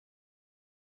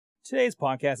Today's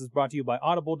podcast is brought to you by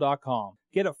Audible.com.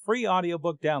 Get a free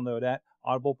audiobook download at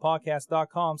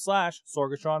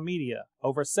audiblepodcast.com/Sorgatron Media.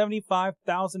 Over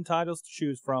 75,000 titles to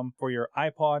choose from for your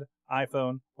iPod,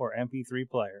 iPhone, or MP3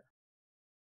 player.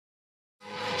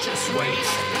 Just wait,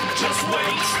 just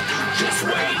wait, just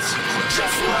wait,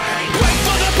 just wait. Wait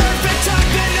for the perfect time,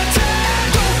 then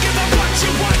attack. Don't give up what you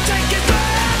want, take it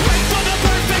back. Wait for the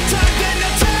perfect time, then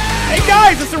attack. Hey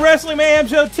guys, it's the Wrestling Mayhem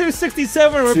Show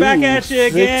 267. We're back at you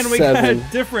again. We got a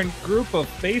different group of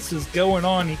faces going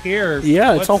on here.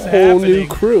 Yeah, it's a whole new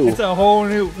crew. It's a whole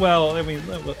new, well, I mean,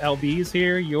 LB's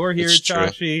here, you're here,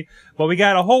 Chachi. But we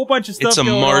got a whole bunch of stuff It's a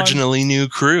going marginally new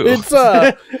crew. It's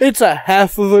a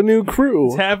half of a new crew.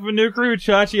 It's half of a new crew.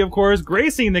 Chachi, of course,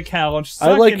 gracing the couch,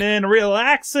 sucking in,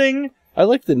 relaxing. I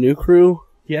like the new crew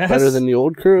better than the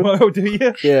old crew. Oh, do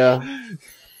you? Yeah.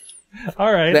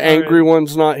 All right. The angry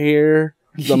one's not here.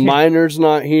 The miner's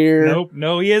not here. Nope,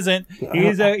 no, he isn't.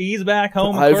 He's back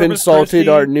home. I've insulted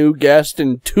our new guest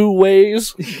in 2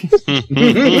 ways.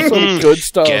 Some good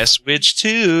stuff. Guess which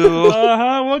two?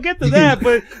 We'll get to that.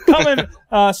 But coming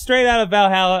straight out of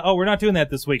Valhalla. Oh, we're not doing that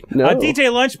this week. No.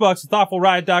 DJ Lunchbox,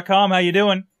 ThoughtfulRiot.com. How you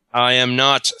doing? I am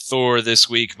not Thor this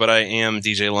week, but I am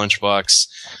DJ Lunchbox.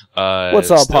 What's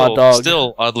up, hot dog?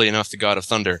 Still, oddly enough, the God of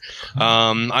Thunder.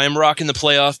 I am rocking the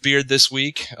playoff beard this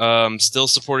week. Still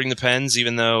supporting the Pens,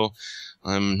 even though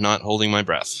I'm not holding my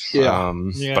breath. Yeah.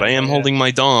 But I am holding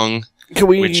my dong,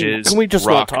 which is can we just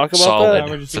rock not talk about solid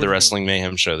that? for the Wrestling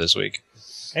Mayhem Show this week.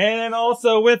 And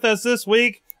also with us this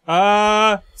week,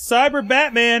 Cyber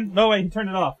Batman. No, wait, he turned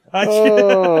it off.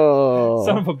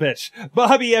 Son of a bitch.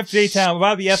 Bobby F. J-Town,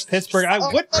 Bobby F. Pittsburgh.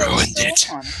 Ruined it.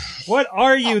 What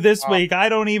are you this week? I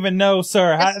don't even know,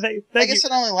 sir. I guess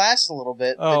it only lasts a little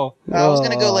bit. Oh. I was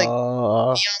going to go like, Mi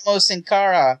amo Sin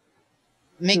Cara.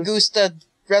 Me gusta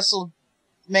Wrestle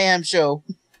Mayhem Show.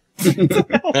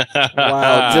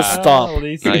 Wow, just stop.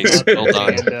 Nice, well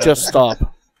done. Just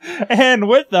stop. And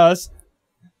with us,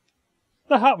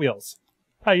 the Hot Wheels.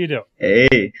 How you doing?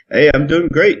 Hey, I'm doing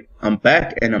great. I'm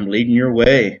back and I'm leading your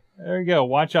way. There you go.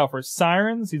 Watch out for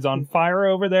sirens. He's on fire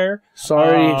over there.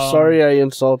 Sorry I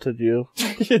insulted you.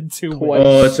 Twice.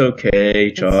 Oh, it's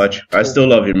okay, George. I still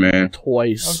love you, man.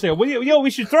 Twice. We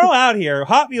should throw out here,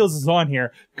 Hot Wheels is on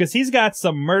here, because he's got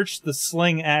some merch to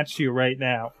sling at you right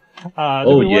now. Do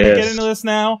we want to get into this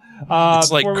now?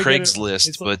 It's like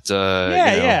Craigslist, but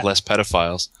less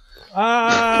pedophiles.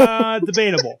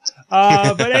 Debatable.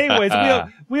 But anyways,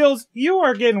 Wheels, you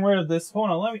are getting rid of this. Hold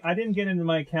on, I didn't get into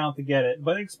my account to get it,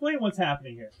 but explain what's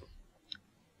happening here.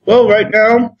 Well, right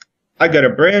now, I got a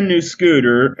brand new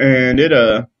scooter, and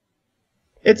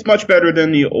it's much better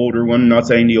than the older one. I'm not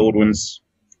saying the old one's,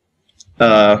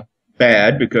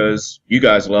 bad, because you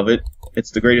guys love it.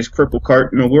 It's the greatest cripple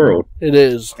cart in the world. It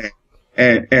is.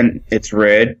 And it's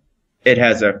red. It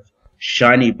has a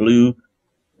shiny blue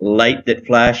light that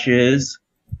flashes.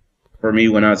 For me,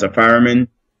 when I was a fireman,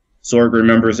 Sorg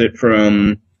remembers it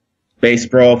from Base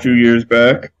Brawl a few years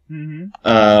back. Mm-hmm.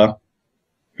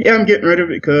 Yeah, I'm getting rid of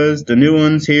it because the new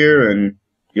one's here and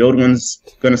the old one's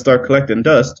gonna start collecting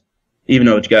dust. Even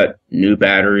though it's got new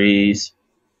batteries,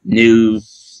 new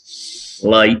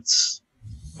lights,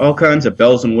 all kinds of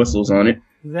bells and whistles on it.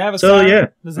 Does it have a siren? Yeah,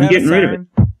 I'm getting rid of it.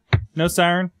 No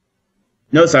siren?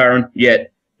 No siren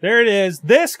yet. There it is.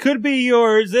 This could be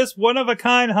yours. This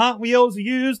one-of-a-kind Hot Wheels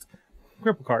used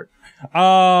cripple cart.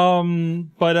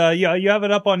 But you have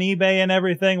it up on eBay and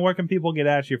everything. Where can people get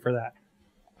at you for that?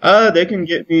 They can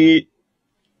get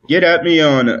at me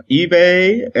on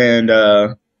eBay, and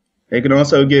they can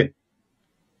also get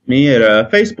me at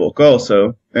Facebook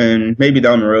also. And maybe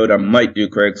down the road I might do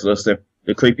Craigslist if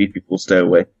the creepy people stay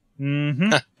away.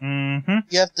 Mm-hmm. Mm-hmm.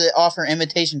 You have to offer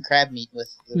imitation crab meat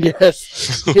with.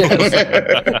 Yes.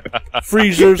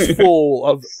 Freezers full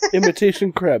of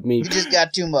imitation crab meat. You just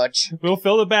got too much. We'll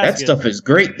fill the basket. That stuff is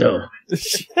great, though.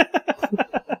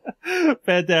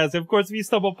 Fantastic. Of course, if you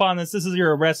stumble upon this is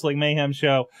your Wrestling Mayhem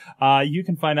Show. You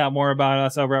can find out more about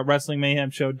us over at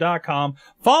WrestlingMayhemShow.com.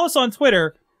 Follow us on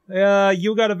Twitter.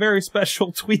 You got a very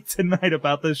special tweet tonight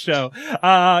about this show.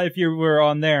 If you were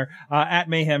on there, at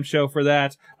Mayhem Show for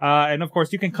that. And of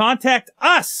course, you can contact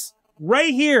us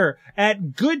right here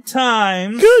at Good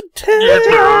Times. Good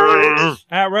Times!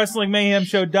 At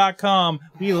WrestlingMayhemShow.com.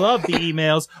 We love the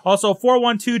emails. Also,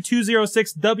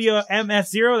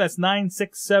 412-206-WMS0. That's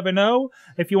 9670.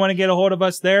 If you want to get a hold of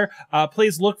us there,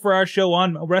 please look for our show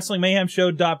on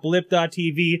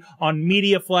WrestlingMayhemShow.blip.tv, on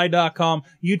MediaFly.com,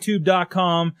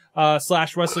 YouTube.com,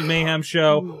 /Wrestling Mayhem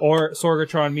Show, or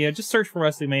Sorgatron Media. Just search for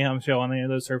Wrestling Mayhem Show on any of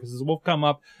those services. We'll come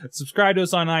up. Subscribe to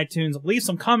us on iTunes. Leave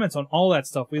some comments on all that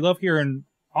stuff. We love hearing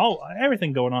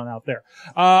everything going on out there.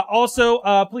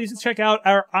 Also, please check out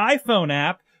our iPhone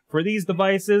app. For these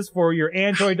devices, for your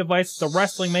Android device, the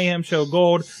Wrestling Mayhem Show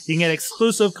Gold. You can get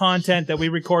exclusive content that we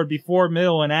record before,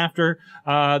 middle, and after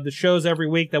the shows every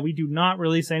week that we do not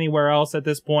release anywhere else at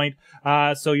this point.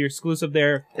 So you're exclusive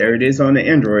there. There it is on the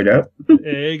Android app.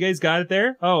 You guys got it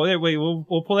there? Oh, wait,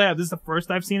 we'll pull that up. This is the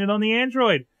first I've seen it on the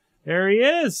Android. There he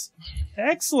is.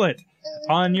 Excellent.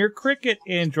 On your Cricket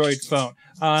Android phone.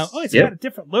 It's got a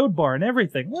different load bar and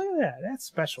everything. Look at that. That's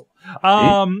special.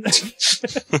 But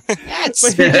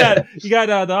you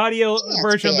got the audio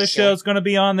version of this show is going to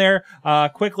be on there.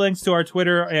 Quick links to our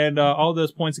Twitter and all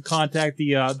those points of contact.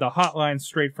 The hotline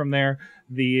straight from there.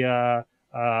 The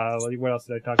what else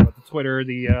did I talk about? The Twitter,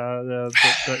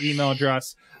 the email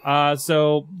address.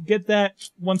 So get that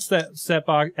one-step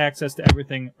access to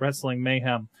everything Wrestling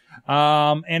Mayhem.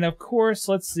 And of course,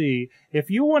 let's see,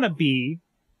 if you want to be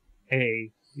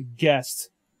a guest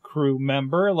crew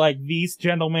member like these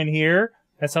gentlemen here,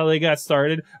 that's how they got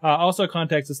started. Also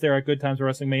contact us there at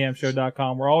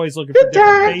goodtimeswrestlingmayhemshow.com. We're always looking for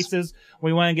different faces.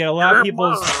 We want to get a lot of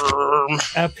people's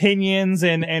opinions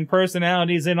and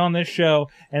personalities in on this show,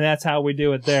 and that's how we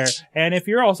do it there. And if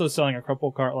you're also selling a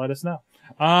crumple cart, let us know.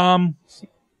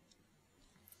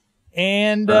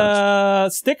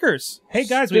 Stickers. Hey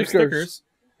guys, we have stickers.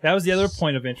 That was the other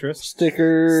point of interest.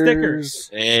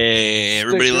 Stickers. Hey,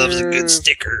 everybody loves a good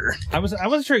sticker. I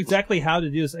wasn't sure exactly how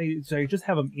to do this. Should I just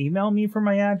have them email me for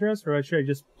my address, or should I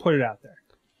just put it out there?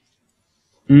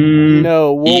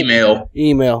 No. Email.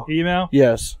 Email?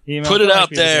 Yes. Email. Put it out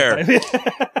there.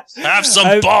 Have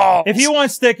some balls. If you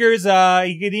want stickers,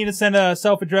 you need to send a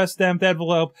self-addressed stamped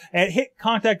envelope and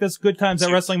contact us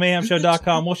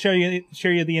goodtimes@wrestlingmayhemshow.com. We'll share you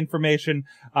the information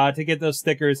to get those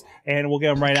stickers, and we'll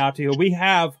get them right out to you. We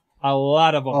have a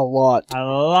lot of them. A lot.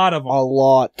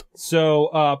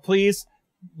 So please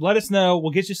let us know.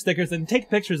 We'll get you stickers and take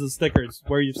pictures of stickers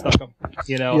where you've stuck them.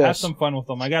 Have some fun with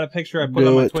them. I got a picture I put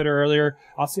on my Twitter earlier.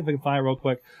 I'll see if I can find it real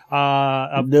quick.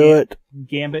 Of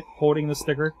Gambit holding the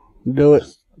sticker. Do it.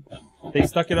 They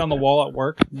stuck it on the wall at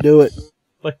work. Do it.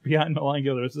 Like behind the line,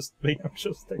 there's this Mayhem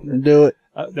Show sticker. Do it.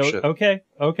 Okay.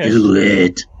 Do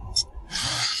it.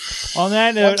 On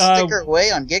that note, one sticker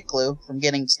away on Get Glue from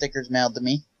getting stickers mailed to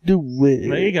me. Do it.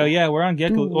 There you go. Yeah, we're on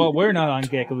Get Glue. Well, we're not on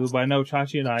Get Glue, but I know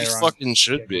Chachi and I are on. Fucking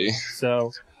should be.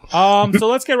 So, so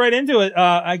let's get right into it.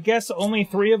 I guess only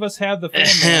 3 of us have the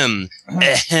fan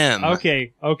mail.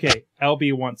 Okay.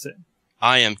 LB wants it.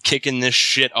 I am kicking this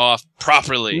shit off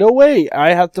properly. No way.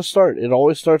 I have to start. It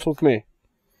always starts with me.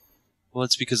 Well,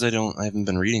 it's because I haven't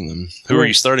been reading them. Who are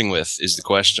you starting with is the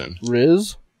question.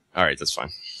 Riz? Alright, that's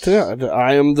fine. Yeah,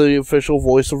 I am the official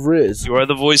voice of Riz. You are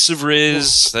the voice of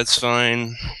Riz. That's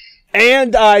fine.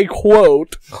 And I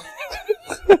quote...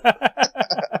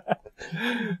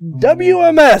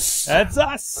 WMS! That's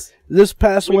us! This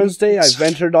past Wednesday, I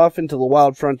ventured off into the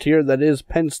wild frontier that is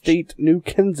Penn State, New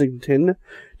Kensington,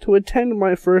 to attend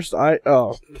my first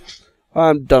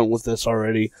I'm done with this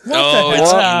already. What the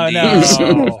hell?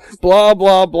 No. Blah,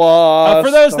 blah, blah.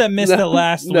 For those that missed it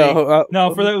last week.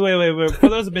 wait. For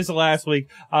those that missed it last week,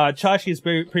 Chachi is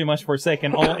pretty much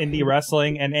forsaken all indie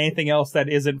wrestling and anything else that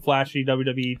isn't flashy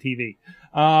WWE TV.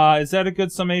 Is that a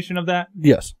good summation of that?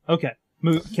 Yes. Okay.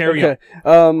 Carry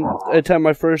on. I attend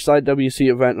my first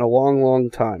IWC event in a long, long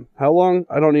time. How long?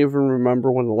 I don't even remember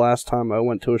when the last time I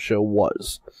went to a show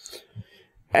was.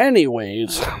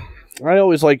 Anyways, I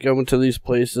always like going to these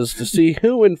places to see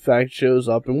who in fact shows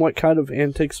up and what kind of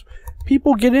antics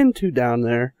people get into down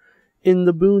there in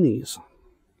the boonies.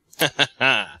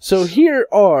 So here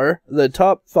are the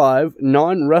top 5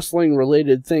 non-wrestling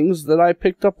related things that I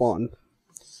picked up on.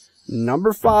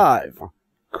 Number 5,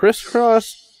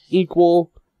 crisscross equal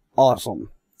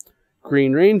awesome.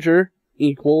 Green Ranger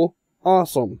equal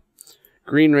awesome.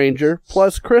 Green Ranger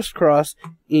plus crisscross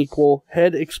equal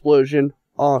head explosion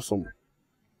awesome.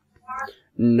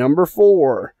 Number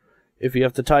 4, if you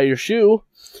have to tie your shoe,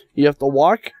 you have to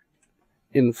walk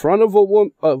in front of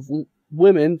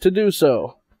women to do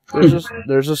so.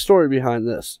 There's a story behind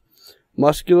this.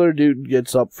 Muscular dude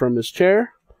gets up from his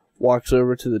chair, walks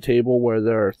over to the table where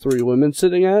there are 3 women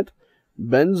sitting at,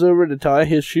 bends over to tie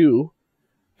his shoe,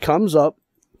 comes up,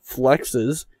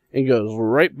 flexes, and goes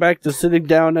right back to sitting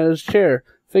down at his chair,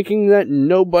 thinking that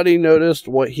nobody noticed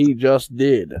what he just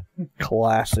did.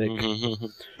 Classic.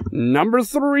 Number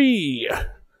 3.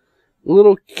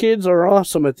 Little kids are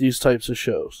awesome at these types of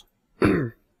shows.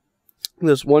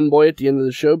 This one boy at the end of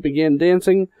the show began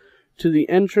dancing to the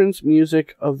entrance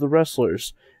music of the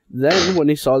wrestlers. Then, when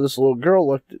he saw this little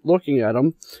girl looking at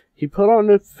him, he put on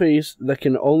a face that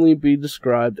can only be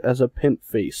described as a pimp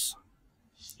face.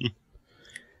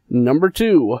 Number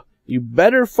 2, you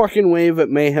better fucking wave at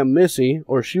Mayhem Missy,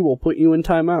 or she will put you in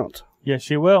timeout. Yes,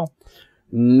 she will.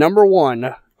 Number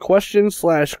 1,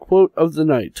 question/quote of the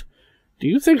night. Do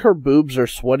you think her boobs are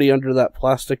sweaty under that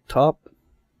plastic top?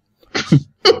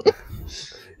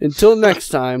 Until next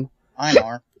time, I know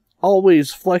her.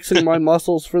 always flexing my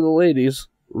muscles for the ladies,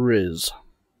 Riz.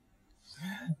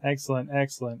 Excellent.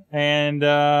 And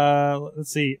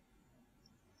let's see.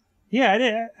 Yeah, I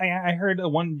did. I heard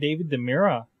one David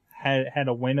Demira had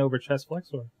a win over Chest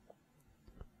Flexor.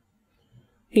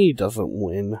 He doesn't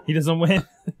win. He doesn't win.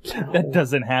 That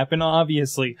doesn't happen,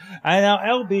 obviously. Now,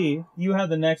 LB, you have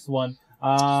the next one.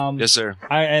 Yes, sir.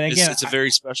 It's a very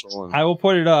special one. I will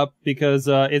put it up because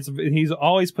he's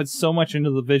always put so much into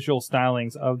the visual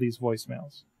stylings of these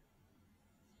voicemails.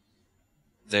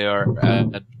 They are,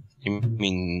 whatever.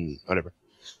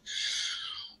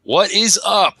 What is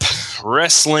up,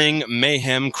 Wrestling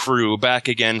Mayhem crew? Back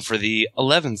again for the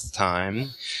 11th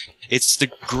time. It's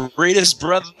the greatest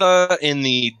brother in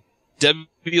the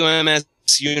WMS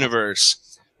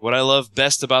universe. What I love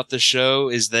best about the show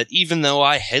is that even though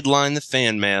I headline the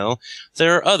fan mail,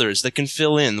 there are others that can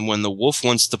fill in when the Wolf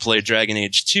wants to play Dragon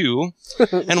Age 2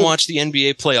 and watch the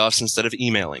NBA playoffs instead of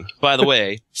emailing. By the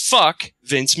way, fuck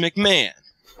Vince McMahon.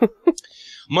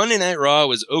 Monday Night Raw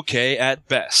was okay at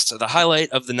best. The highlight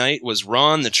of the night was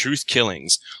Ron the Truth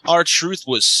Killings. Our truth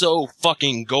was so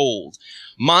fucking gold.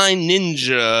 My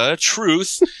ninja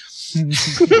truth.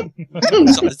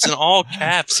 It's in all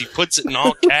caps. He puts it in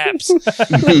all caps.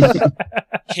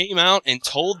 Came out and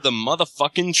told the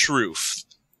motherfucking truth.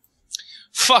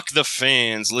 Fuck the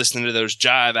fans listening to those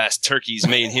jive-ass turkeys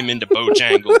made him into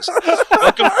Bojangles.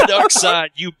 Welcome to Darkside,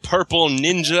 you purple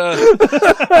ninja.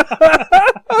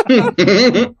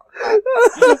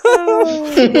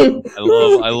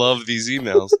 I love these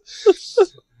emails.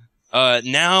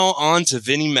 Now on to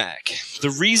Vinnie Mac. The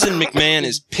reason McMahon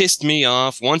has pissed me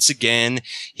off once again,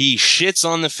 he shits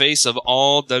on the face of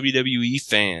all WWE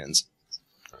fans.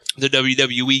 The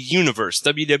WWE Universe,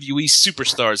 WWE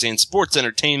Superstars, and sports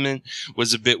entertainment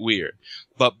was a bit weird.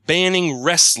 But banning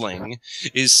wrestling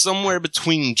is somewhere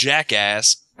between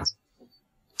jackass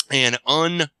and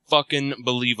unfucking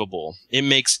believable. It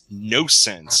makes no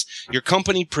sense. Your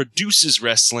company produces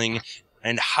wrestling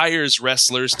and hires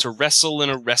wrestlers to wrestle in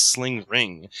a wrestling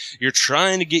ring. You're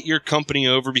trying to get your company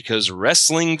over because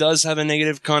wrestling does have a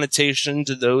negative connotation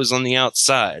to those on the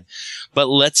outside. But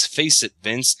let's face it,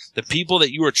 Vince, the people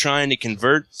that you are trying to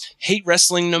convert hate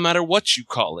wrestling no matter what you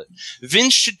call it.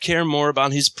 Vince should care more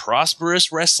about his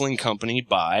prosperous wrestling company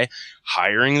by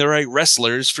hiring the right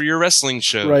wrestlers for your wrestling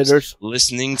shows, Writers.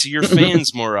 listening to your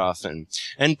fans more often,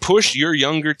 and push your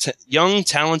young,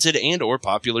 talented, and or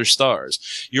popular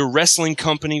stars. Your wrestling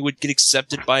company would get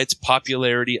accepted by its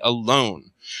popularity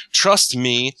alone. Trust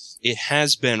me, it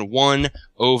has been won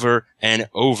over and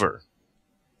over.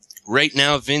 Right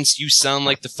now, Vince, you sound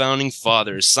like the founding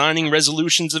fathers, signing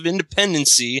resolutions of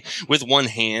independency with one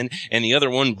hand and the other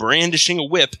one brandishing a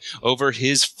whip over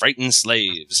his frightened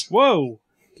slaves. Whoa!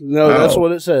 No, that's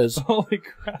what it says. Holy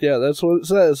crap. Yeah, that's what it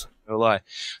says. No lie.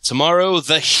 Tomorrow,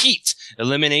 the Heat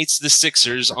eliminates the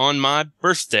Sixers on my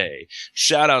birthday.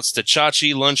 Shoutouts to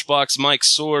Chachi, Lunchbox, Mike,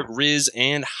 Sorg, Riz,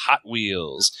 and Hot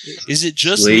Wheels. Is it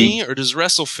just me, or does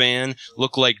WrestleFan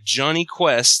look like Johnny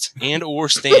Quest and or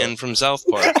Stan from South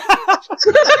Park?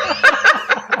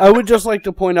 I would just like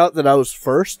to point out that I was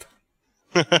first.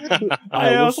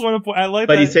 I also want to point. I like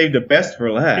But that. he saved the best for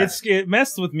last. It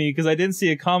messed with me because I didn't see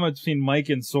a comment between Mike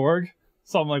and Sorg,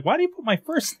 so I'm like, why do you put my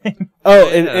first name? Oh,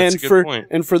 Yeah, that's a good point.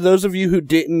 and for those of you who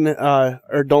didn't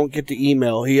or don't get the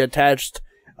email, he attached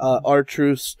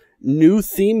R-Truth's new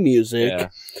theme music,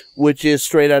 which is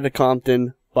Straight Outta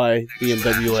Compton by the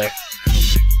NWA.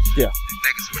 Yeah.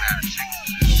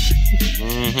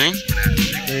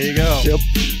 Mm-hmm. There you go. Yep.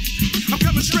 I'm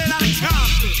coming straight out of Compton.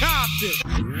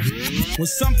 When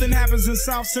something happens in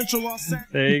South Central Los Angeles.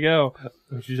 There you go.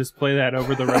 We should just play that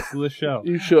over the rest of the show.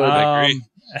 You should. I agree.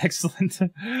 Excellent.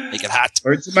 Make it hot.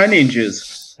 Words of my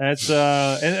ninjas. That's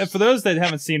and for those that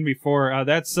haven't seen before,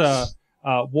 that's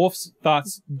Wolf's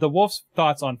Thoughts. The Wolf's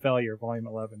Thoughts on Failure, Volume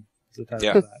 11 is the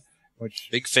title of that. Which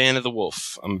Big fan of the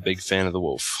Wolf. I'm a big fan of the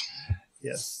Wolf.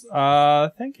 yes.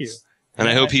 Thank you. And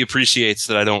I hope he appreciates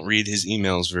that I don't read his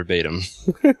emails verbatim.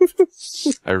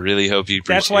 I really hope he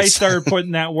appreciates That's why he that. started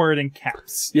putting that word in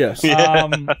caps. Yes.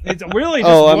 It's really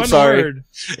just I'm one sorry. word.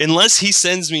 Unless he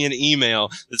sends me an email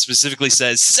that specifically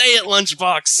says, "Say it,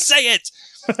 Lunchbox, say it!"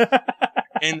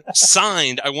 And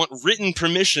signed, I want written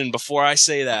permission before I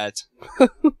say that.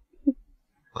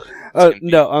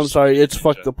 No, I'm sorry. It's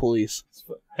fuck the police.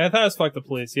 I thought it was fuck the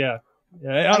police. Yeah. Yeah,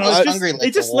 I don't know, I'm it's hungry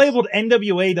like just a wolf. labeled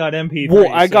NWA.mp3.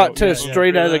 Well, I got so, to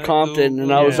straight out of Compton,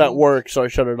 and I was Yeah. at work, so I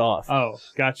shut it off. Oh,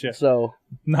 gotcha. So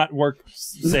Not work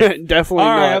safe. definitely All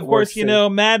right, not of course, work you safe. know,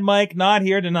 Mad Mike not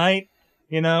here tonight,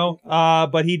 you know,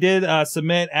 but he did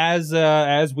submit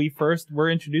as we first were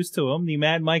introduced to him, the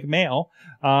Mad Mike mail.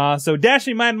 So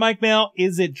Dashing Mad Mike mail,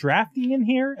 is it drafting in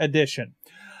here edition?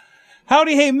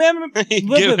 Howdy, hey, look Get at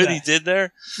what that. he did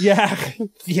there? Yeah,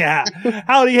 yeah.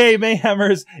 Howdy, hey,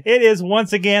 Mayhemers. It is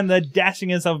once again the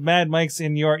dashingest of Mad Mikes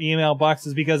in your email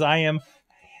boxes because I am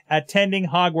attending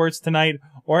Hogwarts tonight,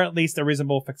 or at least a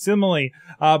reasonable facsimile.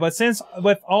 But since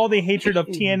with all the hatred of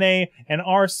TNA and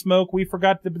our smoke, we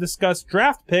forgot to discuss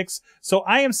draft picks, so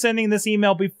I am sending this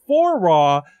email before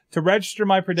Raw to register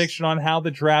my prediction on how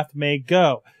the draft may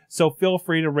go. So feel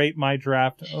free to rate my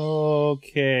draft.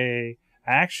 Okay.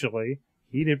 Actually,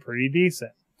 he did pretty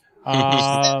decent.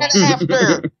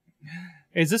 After.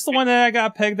 Is this the one that I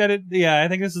got pegged at it? Yeah, I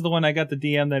think this is the one I got the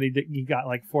DM that he got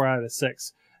like 4 out of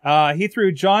 6. He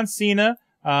threw John Cena.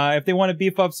 If they want to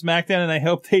beef up SmackDown, and I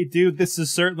hope they do, this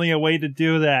is certainly a way to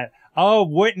do that. Oh,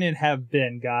 wouldn't it have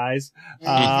been, guys?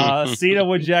 Cena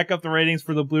would jack up the ratings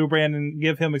for the Blue Brand and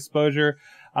give him exposure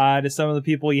to some of the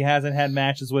people he hasn't had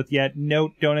matches with yet.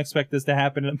 Note, don't expect this to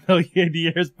happen in a million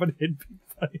years, but it'd be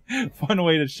fun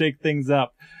way to shake things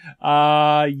up.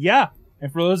 Yeah.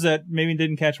 And for those that maybe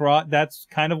didn't catch Raw, that's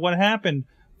kind of what happened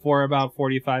for about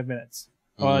 45 minutes.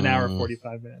 Well, an hour,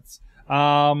 45 minutes.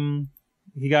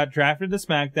 He got drafted to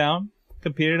SmackDown,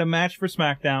 competed a match for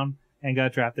SmackDown, and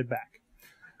got drafted back.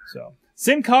 So,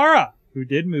 Sin Cara, who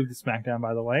did move to SmackDown,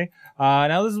 by the way.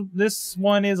 Now this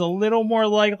one is a little more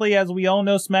likely, as we all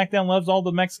know, SmackDown loves all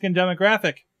the Mexican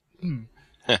demographic.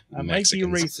 That might be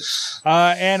racist.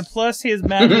 And plus, his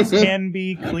madness can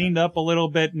be cleaned up a little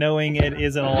bit, knowing it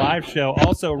isn't a live show.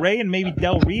 Also, Ray and maybe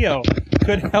Del Rio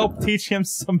could help teach him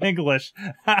some English.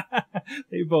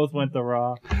 They both went to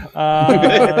Raw.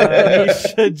 He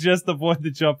should just avoid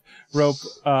the jump rope.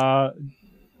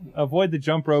 Avoid the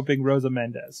jump roping Rosa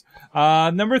Mendez.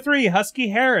 Number 3, Husky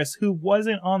Harris, who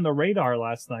wasn't on the radar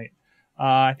last night.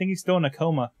 I think he's still in a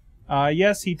coma.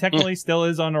 Yes, he technically still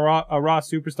is on a Raw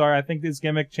superstar. I think this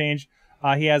gimmick change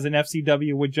he has an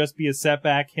FCW would just be a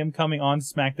setback. Him coming on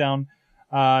SmackDown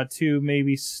to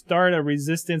maybe start a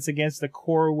resistance against the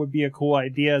Core would be a cool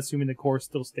idea, assuming the Core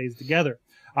still stays together.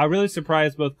 Really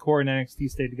surprised both Core and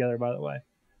NXT stayed together, by the way.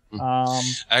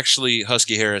 Actually,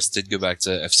 Husky Harris did go back to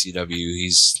FCW.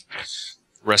 He's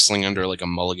wrestling under like a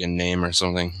Mulligan name or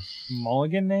something.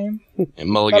 Mulligan name?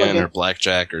 Mulligan or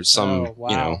Blackjack or some,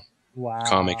 Oh, wow.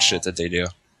 comic shit that they do.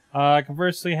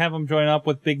 Conversely, have them join up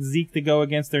with Big Zeke to go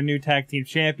against their new tag team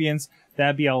champions.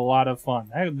 That'd be a lot of fun.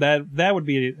 That would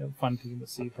be a fun team to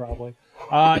see, probably.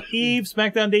 Eve,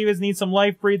 SmackDown Divas need some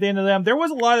life breathed into them. There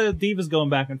was a lot of Divas going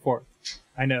back and forth,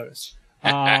 I noticed.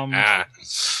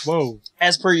 Whoa.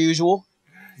 As per usual.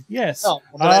 Yes. Oh,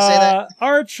 did I say that?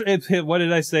 Arch, what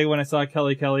did I say when I saw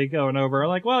Kelly going over?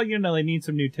 Like, well, they need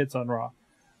some new tits on Raw.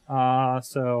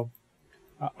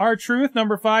 R-Truth,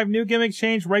 number 5, new gimmick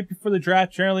change right before the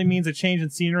draft generally means a change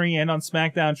in scenery, and on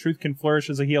SmackDown, Truth can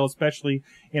flourish as a heel, especially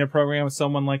in a program with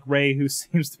someone like Ray, who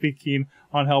seems to be keen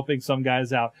on helping some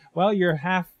guys out. Well, you're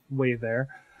halfway there.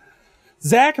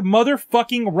 Zack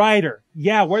motherfucking Ryder.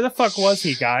 Yeah, where the fuck was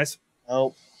he, guys?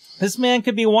 Oh. This man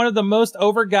could be one of the most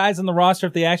over guys on the roster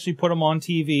if they actually put him on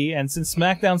TV, and since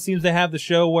SmackDown seems to have the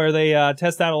show where they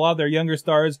test out a lot of their younger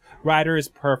stars, Ryder is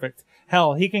perfect.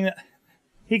 Hell, he can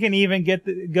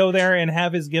even go there and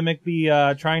have his gimmick be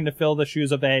trying to fill the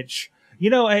shoes of Edge.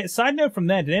 A side note from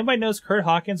that, did anybody notice Kurt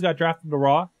Hawkins got drafted to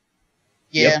Raw?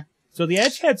 Yeah. Yep. So the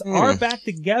Edgeheads are back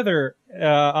together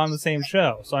on the same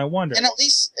show. So I wonder. And at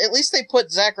least they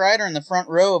put Zack Ryder in the front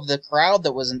row of the crowd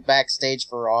that wasn't backstage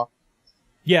for Raw.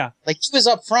 Yeah. Like, he was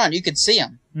up front, you could see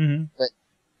him. Mm-hmm. But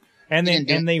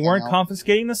they weren't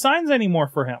confiscating the signs anymore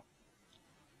for him.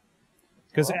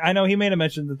 Because I know he made a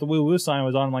mention that the Woo Woo sign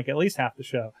was on like at least half the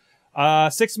show.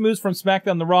 6 moves from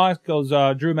SmackDown to Raw goes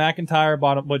Drew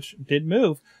McIntyre, which did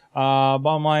move.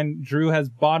 Bottom line, Drew has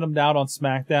bottomed out on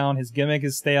SmackDown. His gimmick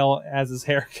is stale as his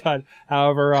haircut.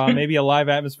 However, maybe a live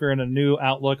atmosphere and a new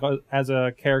outlook as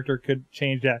a character could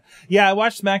change that. Yeah, I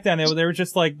watched SmackDown. They were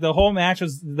just like, the whole match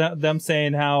was them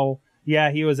saying how,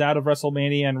 he was out of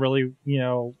WrestleMania and really,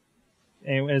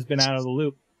 has been out of the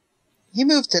loop. He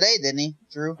moved today, didn't he,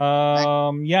 Drew?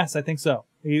 Yes, I think so.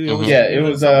 It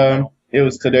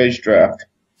was today's draft.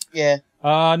 Yeah.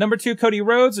 Number 2, Cody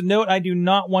Rhodes. Note, I do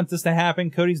not want this to happen.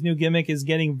 Cody's new gimmick is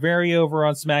getting very over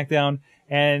on SmackDown,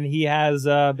 and he has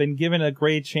been given a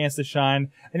great chance to shine.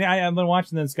 And I've been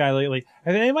watching this guy lately.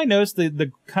 Have anybody noticed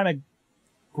the kind of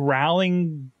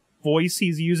growling voice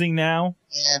he's using now.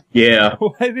 Yeah, Yeah.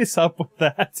 What is up with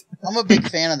that? I'm a big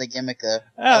fan of the gimmick though.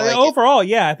 I like it. Overall,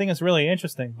 yeah, I think it's really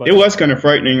interesting. But It was kind of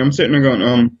frightening. I'm sitting there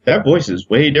going, that voice is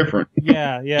way different.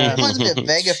 yeah. It reminds me of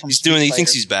Vega from He Street thinks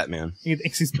Fighter. he's Batman. He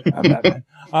thinks he's Batman.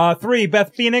 3,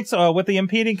 Beth Phoenix, with the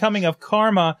impending coming of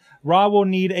Karma, Raw will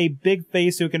need a big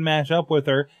face who can match up with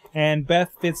her, and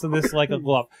Beth fits this like a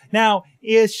glove. Now,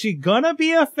 is she gonna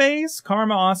be a face?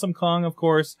 Karma Awesome Kong, of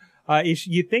course.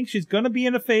 You think she's gonna be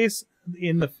in a face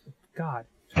God.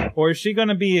 Or is she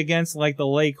gonna be against like the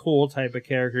Lay Cool type of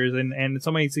characters? And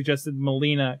somebody suggested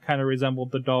Melina kind of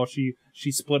resembled the doll she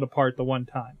split apart the one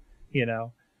time, you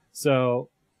know? So,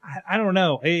 I don't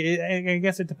know. I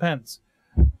guess it depends.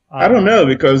 I don't know,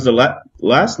 because the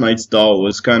last night's doll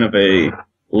was kind of a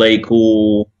Lay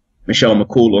Cool, Michelle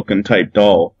McCool looking type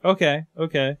doll. Okay.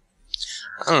 I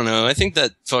don't know. I think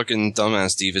that fucking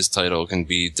Dumbass Divas title can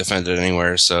be defended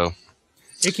anywhere, so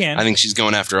It can. I think she's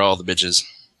going after all the bitches.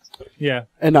 Yeah.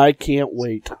 And I can't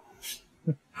wait.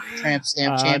 Tramp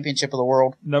Stamp Championship of the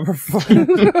World. Number 4.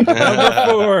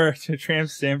 Number 4. Tramp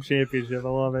Stamp Championship. I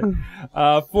love it.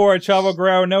 4. Chavo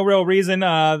Guerrero. No real reason.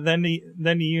 Then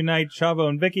to unite Chavo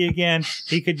and Vicky again.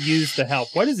 He could use the help.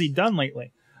 What has he done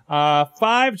lately?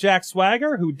 5. Jack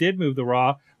Swagger, who did move the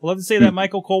Raw. I'd love to say that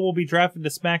Michael Cole will be drafted to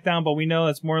SmackDown, but we know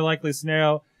that's more likely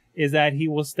scenario is that he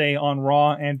will stay on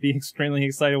Raw and be extremely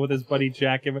excited with his buddy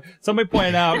Jack. Somebody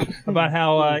pointed out about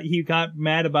how he got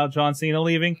mad about John Cena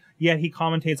leaving, yet he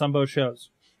commentates on both shows.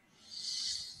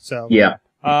 So Yeah.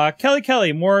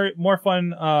 Kelly, more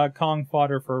fun Kong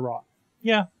fodder for Raw.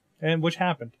 Yeah, and which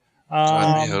happened.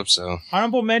 I hope so.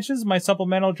 Honorable mentions, my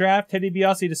supplemental draft, Teddy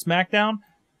DiBiase to SmackDown.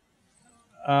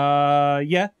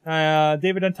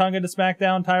 David Ntunga to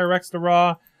SmackDown, Tyra Rex to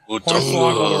Raw,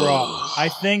 Hornswoggle to Raw. I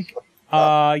think,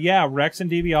 Rex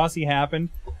and DiBiase happened.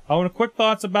 Quick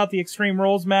thoughts about the Extreme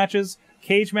Rules matches.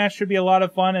 Cage match should be a lot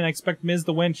of fun, and I expect Miz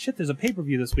to win. Shit, there's a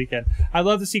pay-per-view this weekend. I'd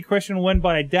love to see Christian win,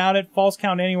 but I doubt it. False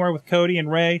count anywhere with Cody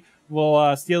and Ray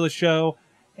will steal the show.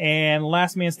 And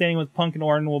Last Man Standing with Punk and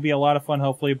Orton will be a lot of fun,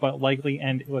 hopefully, but likely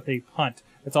end with a punt.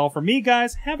 That's all for me,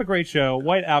 guys. Have a great show.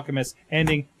 White Alchemist,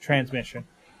 ending transmission.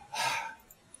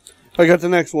 I got the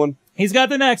next one. He's got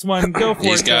the next one. Go for it.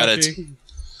 He's got it. Joshi.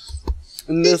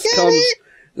 And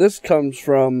this comes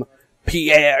from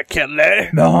Pierre Kelly.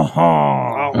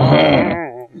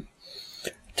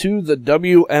 To the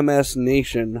WMS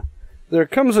Nation. There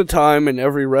comes a time in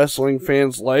every wrestling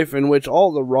fan's life in which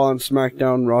all the Raw and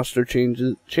SmackDown roster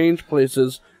change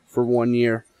places for 1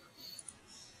 year.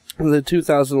 The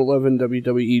 2011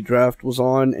 WWE Draft was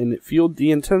on, and it fueled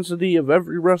the intensity of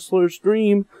every wrestler's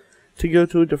dream to go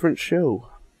to a different show.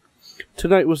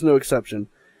 Tonight was no exception.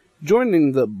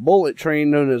 Joining the bullet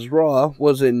train known as Raw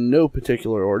was in no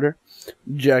particular order: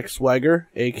 Jack Swagger,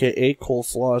 aka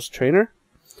Coleslaw's trainer;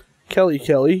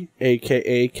 Kelly,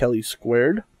 aka Kelly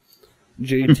Squared;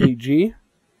 JTG,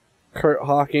 Kurt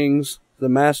Hawkins, The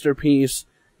Masterpiece,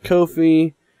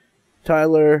 Kofi,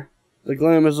 Tyler, The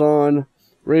Glamazon,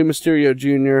 Rey Mysterio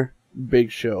Jr.,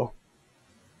 Big Show.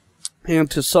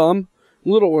 And to some,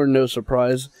 little or no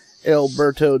surprise,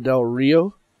 Alberto Del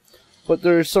Rio. But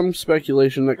there is some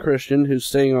speculation that Christian, who's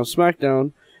staying on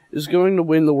SmackDown, is going to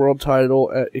win the world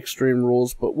title at Extreme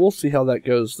Rules, but we'll see how that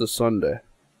goes this Sunday.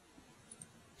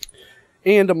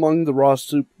 And among the Raw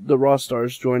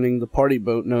stars joining the party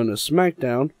boat known as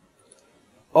SmackDown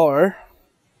are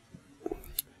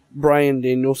Bryan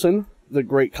Danielson, The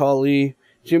Great Khali,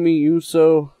 Jimmy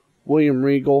Uso, William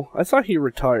Regal. I thought he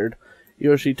retired.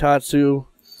 Yoshitatsu,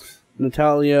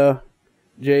 Natalya,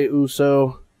 Jey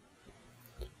Uso,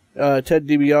 Ted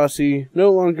DiBiase,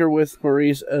 no longer with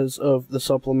Maurice as of the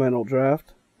supplemental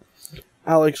draft.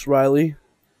 Alex Riley,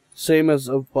 same as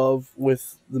above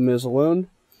with The Miz alone.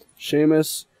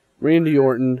 Sheamus, Randy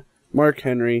Orton, Mark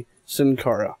Henry, Sin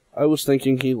Cara. I was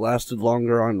thinking he lasted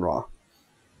longer on Raw.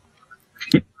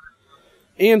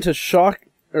 And to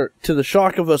the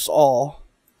shock of us all,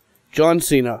 John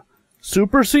Cena.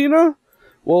 Super Cena?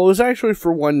 Well, it was actually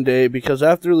for 1 day, because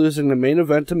after losing the main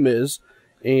event to Miz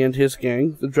and his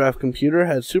gang, the draft computer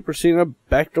had Super Cena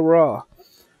back to Raw.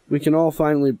 We can all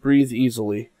finally breathe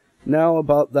easily. Now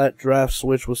about that draft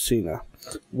switch with Cena.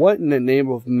 What in the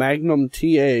name of Magnum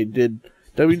TA did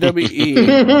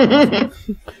WWE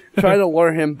try to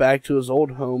lure him back to his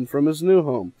old home from his new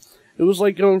home? It was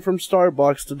like going from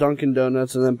Starbucks to Dunkin'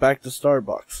 Donuts and then back to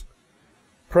Starbucks.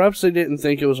 Perhaps they didn't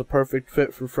think it was a perfect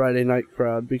fit for Friday night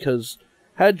crowd, because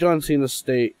had John Cena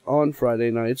stay on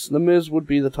Friday nights, The Miz would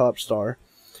be the top star,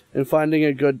 and finding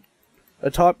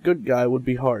a top good guy would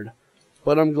be hard.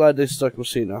 But I'm glad they stuck with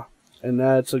Cena, and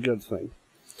that's a good thing.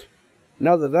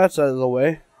 Now that that's out of the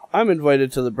way, I'm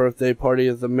invited to the birthday party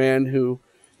of the man who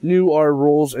knew our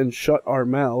rules and shut our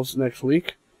mouths next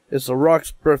week. It's The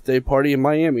Rock's birthday party in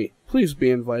Miami. Please be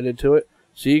invited to it.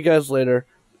 See you guys later.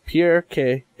 Pierre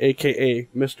K, a.k.a.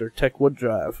 Mr. Techwood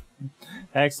Drive.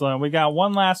 Excellent. We got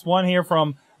one last one here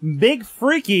from Big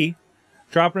Freaky,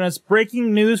 dropping us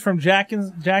breaking news from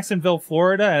Jacksonville,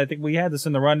 Florida. I think we had this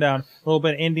in the rundown. A little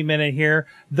bit indie minute here.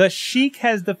 The Sheik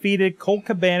has defeated Colt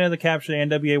Cabana to capture the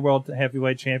NWA World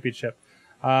Heavyweight Championship.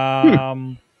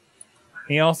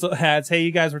 He also adds, hey,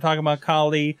 you guys were talking about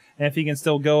Khali and if he can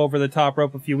still go over the top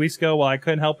rope a few weeks ago. Well, I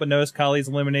couldn't help but notice Khali's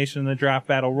elimination in the Draft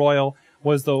Battle Royal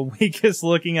was the weakest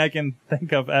looking I can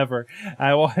think of ever.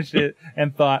 I watched it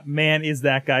and thought, man, is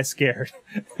that guy scared?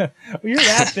 You're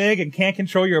that big and can't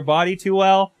control your body too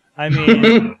well. I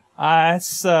mean,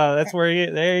 that's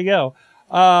where there you go.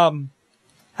 Well,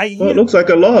 it looks like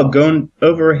a log going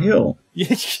over a hill.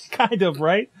 Yeah, kind of,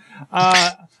 right?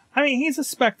 I mean, he's a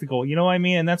spectacle, you know what I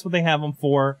mean? And that's what they have him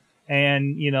for.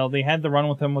 And, you know, they had to run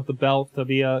with him with the belt to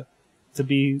be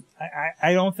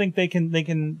I don't think they can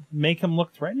make him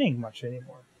look threatening much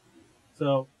anymore.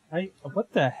 So,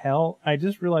 what the hell? I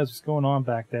just realized what's going on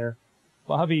back there.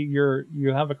 Bobby,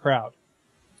 you have a crowd.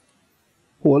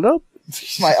 What up?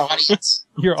 My audience.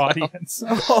 Your audience.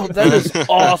 Oh, that is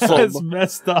awesome. That's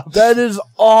messed up. That is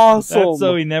awesome. That's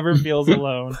so he never feels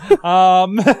alone.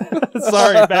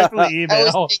 Sorry, back to the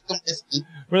email.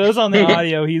 For those on the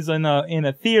audio, he's in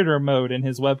a theater mode in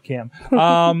his webcam.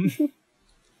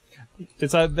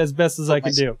 It's as best as I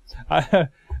can do.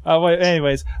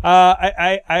 Anyways,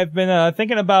 I've been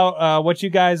thinking about what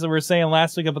you guys were saying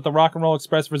last week about the Rock and Roll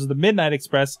Express versus the Midnight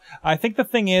Express. I think the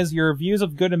thing is, your views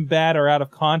of good and bad are out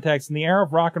of context. In the era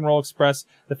of Rock and Roll Express,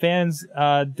 the fans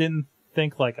didn't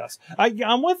think like us.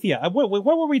 I'm with you. What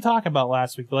were we talking about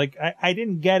last week? Like, I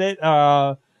didn't get it.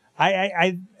 I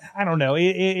don't know.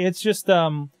 It's just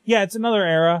it's another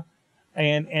era.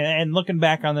 And looking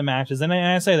back on the matches, and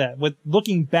I say that with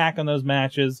looking back on those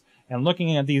matches and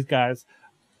looking at these guys,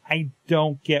 I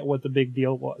don't get what the big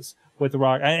deal was with the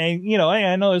Rock. I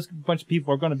know there's a bunch of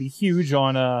people are going to be huge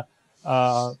on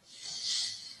both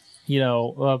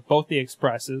the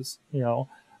Expresses, but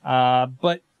I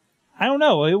don't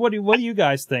know. What do you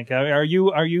guys think?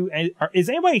 Is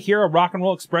anybody here a Rock and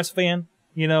Roll Express fan?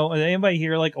 Is anybody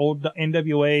here like old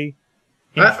NWA?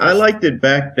 I liked it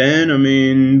back then. I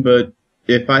mean, but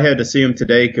if I had to see them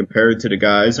today compared to the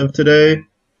guys of today,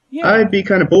 I'd be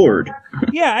kind of bored.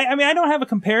 Yeah, I mean, I don't have a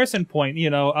comparison point,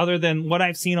 other than what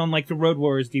I've seen on like the Road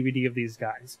Warriors DVD of these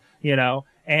guys,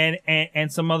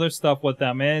 and some other stuff with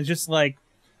them. And it's just like,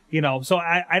 so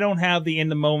I don't have the in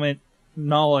the moment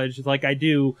knowledge like I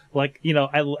do, like,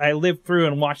 I lived through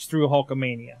and watched through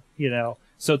Hulkamania,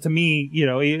 So to me,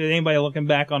 anybody looking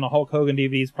back on a Hulk Hogan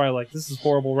DVD is probably like, this is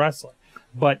horrible wrestling.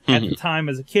 But at the time,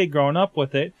 as a kid growing up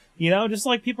with it, just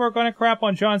like people are going to crap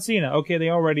on John Cena. Okay, they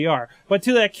already are. But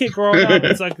to that kid growing up,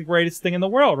 it's like the greatest thing in the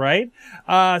world, right?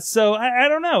 So I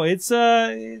don't know. It's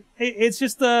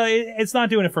just, it's not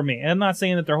doing it for me. And I'm not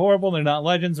saying that they're horrible. They're not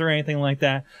legends or anything like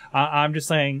that. I'm just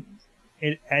saying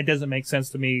it doesn't make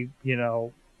sense to me, why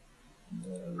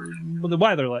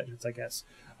they're legends, I guess.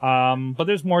 But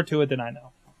there's more to it than I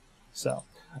know. So.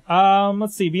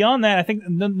 Let's see. Beyond that, I think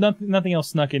nothing else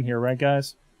snuck in here, right,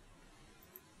 guys?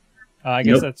 I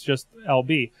guess that's just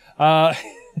LB.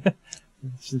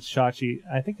 Since Chachi,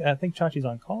 I think Chachi's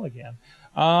on call again.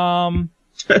 No,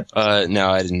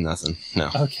 I did nothing. No.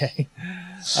 Okay.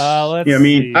 Let's I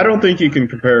mean, see. I don't think you can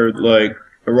compare like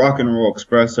a Rock and Roll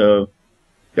Express of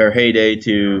their heyday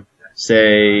to,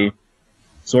 say,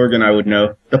 Sorg, I would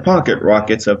know the Pocket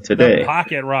Rockets of today. The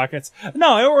Pocket Rockets.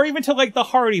 No, or even to like the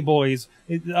Hardy Boys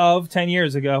of 10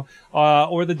 years ago,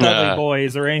 or the Dudley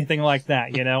Boys or anything like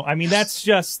that, I mean, that's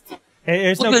just,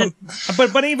 there's no,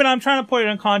 but even I'm trying to put it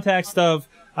in context of,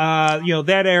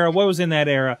 that era, what was in that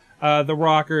era? The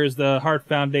Rockers, the Hart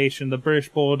Foundation, the British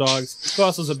Bulldogs. Who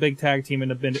else was a big tag team in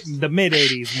the mid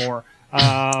 80s more?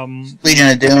 Legion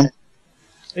of Doom.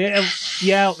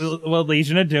 Yeah, well,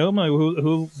 Legion of Doom,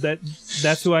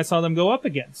 that's who I saw them go up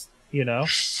against,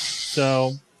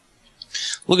 So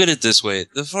look at it this way: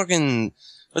 the fucking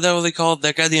what they called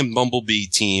that goddamn Bumblebee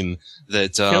team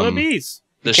that Killer Bees.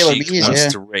 The Killer Sheik Bees,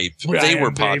 wants to rape. They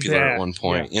were popular at one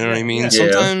point. You know what I mean?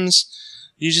 Sometimes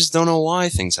you just don't know why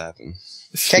things happen.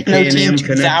 Techno Team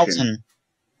 2000.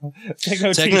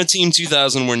 Techno Team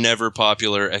 2000 were never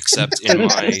popular except in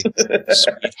my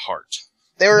sweet heart.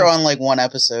 They were on like one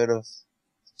episode of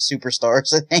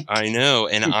Superstars, I think. I know,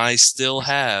 and I still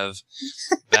have.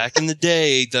 Back in the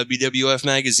day, WWF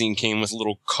magazine came with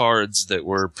little cards that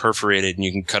were perforated and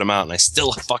you can cut them out, and I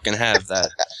still fucking have that.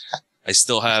 I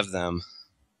still have them.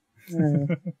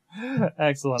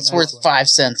 Excellent. It's worth 5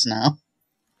 cents now.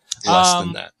 Less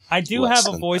than that. I do Less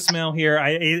have a than voicemail here.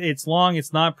 It's long.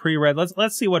 It's not pre-read.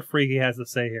 Let's see what Freaky has to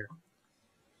say here.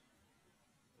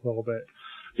 A little bit.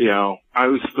 You know, I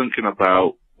was thinking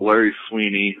about Larry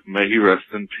Sweeney, may he rest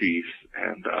in peace,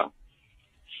 and,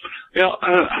 you know,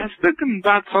 I was thinking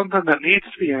about something that needs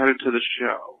to be added to the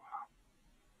show.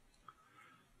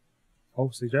 Oh,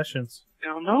 suggestions.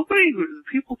 You know,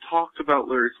 people talked about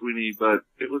Larry Sweeney, but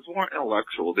it was more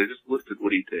intellectual. They just listed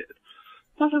what he did.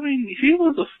 But, I mean, he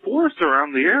was a force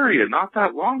around the area not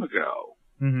that long ago.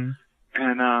 Mm-hmm.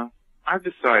 And, I've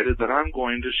decided that I'm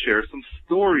going to share some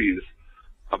stories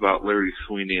about Larry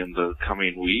Sweeney in the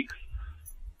coming weeks.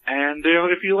 And, you know,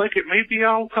 if you like it, maybe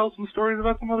I'll tell some stories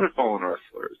about some other fallen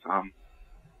wrestlers.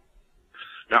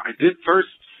 Now, I did first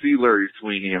see Larry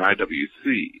Sweeney in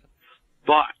IWC,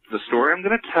 but the story I'm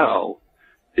going to tell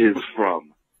is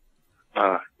from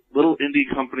a little indie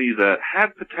company that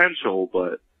had potential,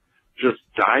 but just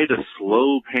died a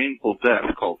slow, painful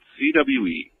death called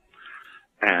CWE.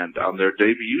 And on their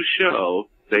debut show,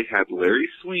 they had Larry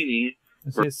Sweeney.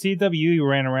 CWE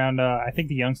ran around, I think,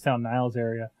 the Youngstown Niles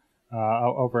area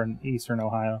over in eastern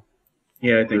Ohio.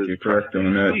 Yeah, I think you're correct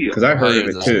on that, because I heard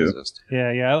of it too.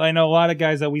 Yeah. I know a lot of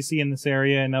guys that we see in this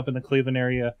area and up in the Cleveland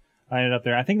area ended up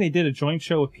there. I think they did a joint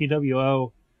show with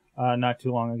PWO not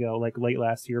too long ago, like late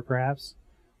last year, perhaps.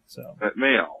 So at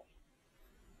Mail.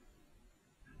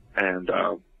 And,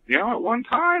 you know, at one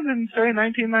time in, say,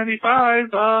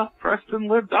 1995, Preston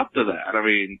lived up to that. I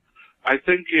mean, I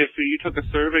think if you took a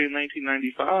survey in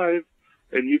 1995,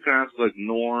 and you can ask, like,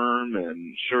 Norm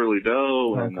and Shirley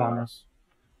Doe and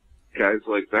guys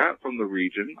like that from the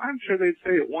region, I'm sure they'd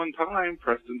say at one time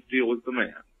Preston Steele was the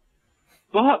man.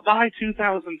 But by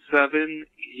 2007,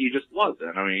 he just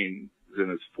wasn't. I mean, he was in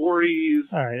his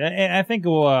 40s. All right, and I think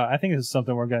I think this is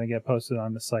something we're going to get posted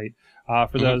on the site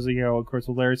for those of you, of course,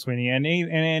 with Larry Sweeney, and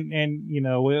you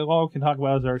know, we all can talk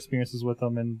about our experiences with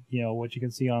them, and you know what you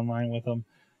can see online with them.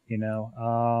 You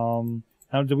know,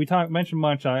 did we mention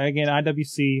much? Again,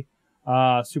 IWC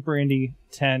Super Indy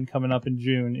 10 coming up in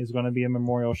June is going to be a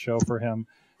memorial show for him.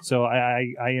 So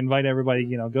I invite everybody,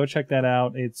 you know, go check that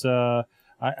out. It's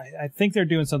I think they're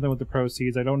doing something with the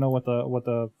proceeds. I don't know what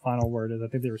the final word is. I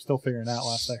think they were still figuring it out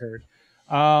last I heard.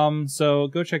 So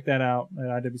go check that out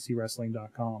at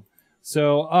iwcwrestling.com.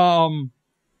 So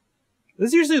this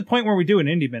is usually the point where we do an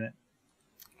indie minute.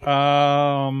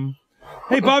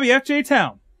 Hey Bobby, FJ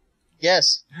Town.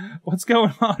 Yes. What's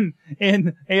going on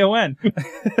in AON?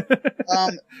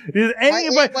 Is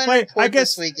anybody, my AON report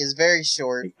this week is very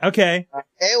short. Okay.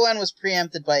 AON was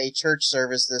preempted by a church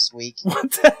service this week.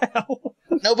 What the hell?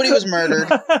 Nobody was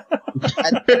murdered at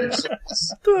the church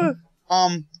service.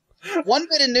 One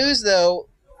bit of news though,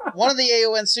 one of the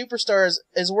AON superstars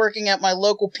is working at my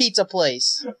local pizza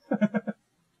place.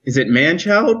 Is it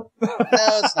Manchild? No,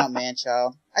 it's not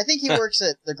Manchild. I think he works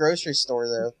at the grocery store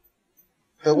though.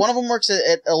 But one of them works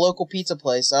at a local pizza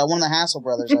place, one of the Hassel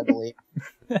brothers, I believe.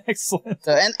 Excellent.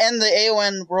 So, and the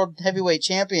AON World Heavyweight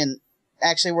Champion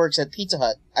actually works at Pizza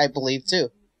Hut, I believe,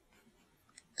 too.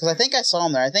 Because I think I saw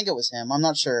him there. I think it was him. I'm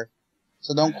not sure.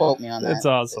 So don't quote me on that. That's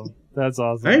awesome. That's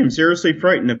awesome. I am seriously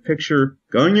frightened to picture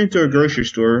going into a grocery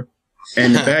store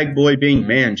and the bag boy being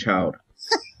Manchild.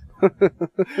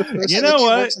 You know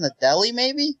what? He works in the deli,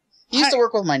 maybe? He used to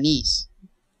work with my niece.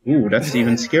 Ooh, that's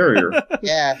even scarier.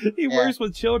 Yeah. He works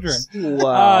with children.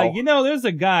 Wow. You know, there's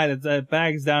a guy that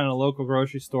bags down in a local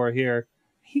grocery store here.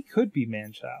 He could be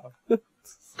Manchild.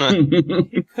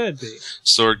 He could be.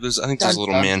 Sorg, I think there's a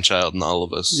little man-child in all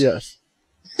of us. Yes.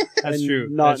 That's And true.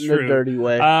 Not That's in true. a dirty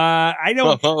way. I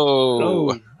don't.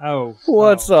 Oh.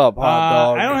 What's up, hot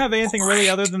dog? I don't have anything really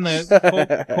other than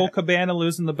the Cole Cabana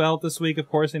losing the belt this week, of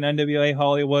course, in NWA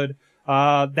Hollywood.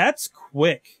 That's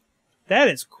quick. That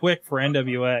is quick for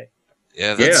NWA.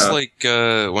 Yeah, that's like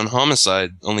when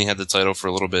Homicide only had the title for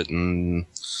a little bit in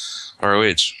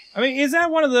ROH. I mean, is that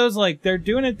one of those, like, they're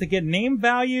doing it to get name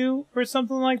value or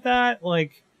something like that?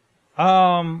 Like,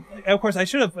 of course, I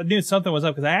should have knew something was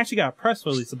up because I actually got a press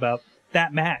release about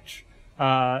that match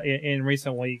in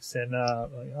recent weeks, and I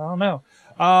don't know.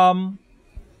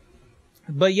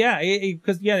 But yeah,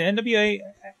 because the NWA,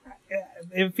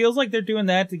 it feels like they're doing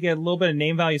that to get a little bit of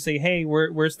name value. Say, hey,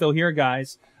 we're still here,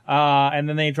 guys, and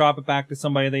then they drop it back to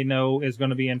somebody they know is going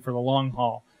to be in for the long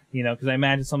haul. You know, because I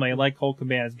imagine somebody like Cole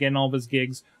Cabana is getting all of his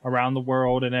gigs around the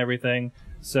world and everything.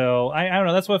 So I don't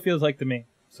know. That's what it feels like to me.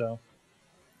 So,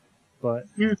 but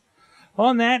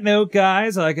on that note,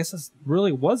 guys, I guess this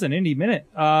really was an Indie Minute.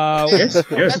 Yes.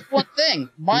 That's one thing.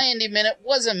 My Indie Minute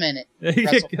was a minute.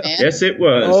 WrestleFan. Yes, it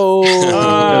was. Oh.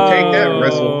 So take that,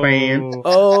 Wrestle fan.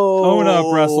 Oh. Own up,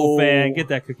 Wrestle fan. Get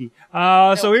that cookie.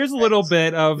 So here's a little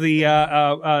bit of the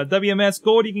WMS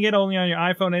Gold you can get only on your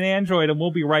iPhone and Android, and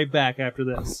we'll be right back after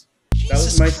this. That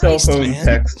was my cell phone man.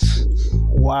 text.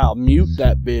 Wow, mute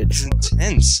that bitch.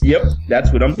 Intense. Yep,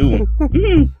 that's what I'm doing.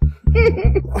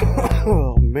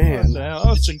 Oh, man.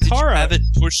 Oh, Did you Santara. have it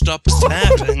pushed up as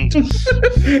happened? Hey,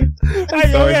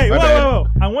 Sorry, okay, my whoa, bad. whoa, whoa.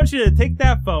 I want you to take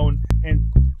that phone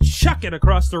and chuck it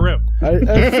across the room.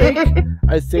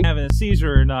 I think Having a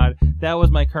seizure or not, that was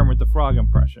my Kermit the Frog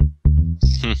impression.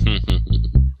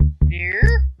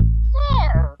 Here?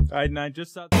 I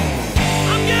just saw.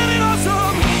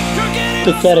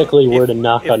 Hypothetically, were to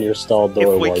knock on your stall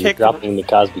door we while you're kick- dropping the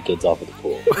Cosby Kids off at the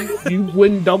pool. you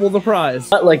win double the prize.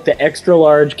 Got like the extra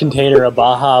large container of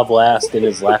Baja Blast in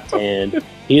his left hand.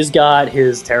 He's got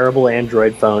his terrible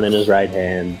Android phone in his right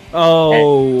hand.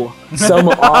 Oh. Some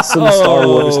awesome Star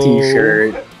Wars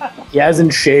t-shirt. He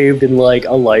hasn't shaved in like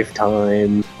a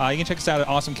lifetime. You can check us out at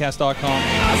awesomecast.com.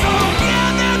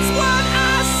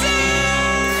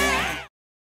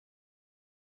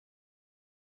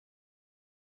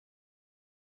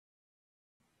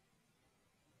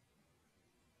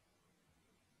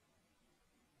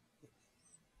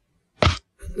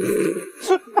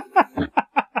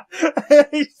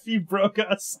 He broke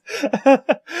us.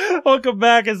 Welcome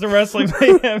back as the Wrestling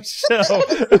Mayhem Show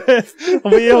with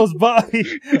Leo's Bobby,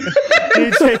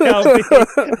 DJ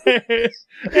LB,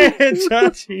 and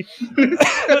Chachi.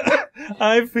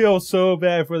 I feel so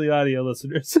bad for the audio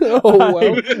listeners. Oh,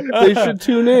 well, they should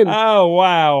tune in. Oh,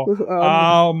 wow.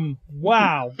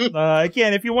 Wow.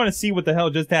 Again, if you want to see what the hell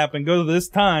just happened, go to this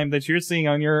time that you're seeing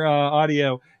on your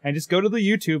audio and just go to the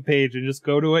YouTube page and just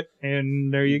go to it,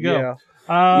 and there you go. Yeah.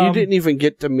 You You didn't even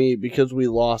get to me because we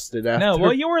lost it after. No,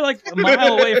 well, you were like a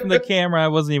mile away from the camera. I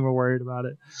wasn't even worried about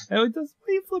it. Why are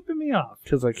you flipping me off?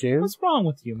 Because I can. What's wrong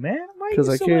with you, man? Why are you 'Cause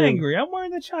I so can. angry? I'm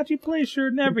wearing the Chachi Play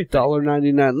shirt and everything.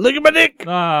 $1.99. Look at my dick!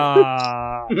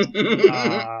 Ah.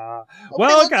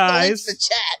 Well, guys. The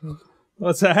chat.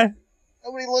 What's that?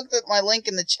 Nobody looked at my link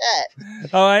in the chat.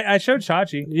 Oh, I showed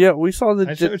Chachi. Yeah, we saw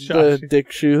I showed the Josh.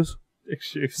 dick shoes. Dick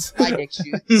shoes. My dick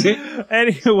shoes.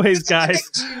 Anyways, guys.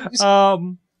 Dick shoes.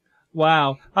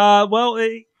 Wow. Well,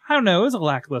 I don't know. It was a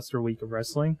lackluster week of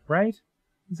wrestling, right?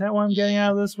 Is that what I'm getting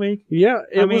out of this week? Yeah,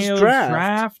 it was was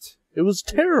draft. It was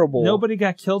terrible. Nobody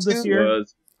got killed this It year.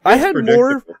 was. I had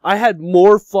predictable.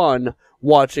 more fun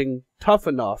watching Tough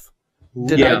Enough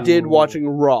than Yeah. I did watching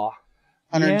Raw.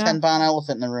 110-pound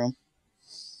elephant in the room.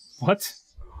 What?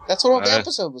 That's what the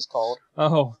episode was called.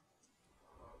 Oh.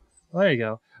 Well, there you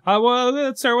go. Well,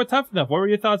 let's start with Tough Enough. What were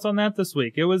your thoughts on that this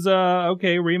week? It was,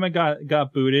 okay, Rima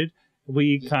got booted.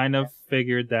 We kind of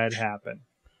figured that happened.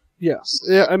 Yeah,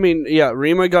 I mean,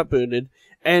 Rima got booted,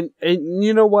 and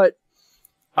you know what?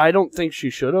 I don't think she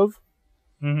should have.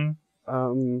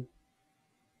 Mm-hmm.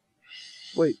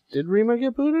 Wait, did Rima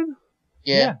get booted?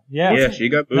 Yeah. Yeah, she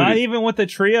got booted. Not even with the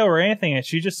trio or anything.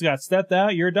 She just got stepped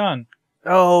out. You're done.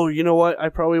 Oh, you know what? I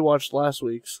probably watched last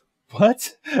week's.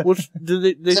 What? Which did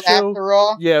they Was it show? after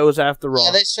Raw? Yeah, it was after Raw.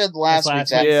 Yeah, they showed last Last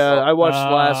week's week. episode. Yeah, I watched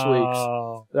last week's.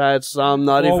 Oh. That's not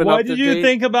Well, even what up to did you date.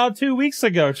 think about 2 weeks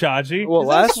ago, Chachi? Well, 'Cause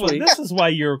last this was- week- This is why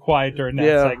you were quiet during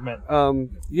that segment.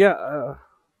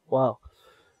 Wow.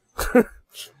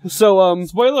 So,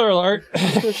 Spoiler alert.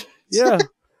 yeah.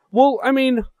 Well, I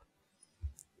mean,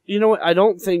 you know what? I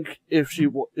don't think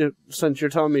since you're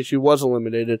telling me she was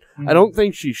eliminated, I don't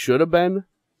think she should have been,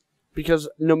 because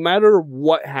no matter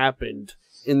what happened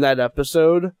in that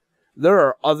episode, there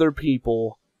are other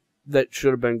people that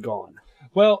should have been gone.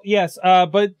 Well, yes,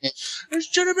 but It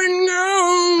should have been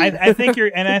known. I think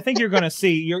you're going to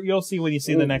see. You'll see when you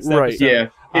see the next Right.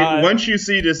 episode. Yeah. Once you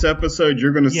see this episode,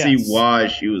 you're going to see Yes. why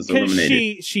she was Because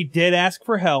eliminated. she did ask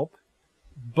for help,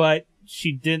 but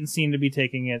she didn't seem to be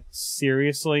taking it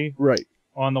seriously Right.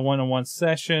 on the one-on-one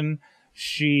session.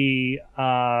 She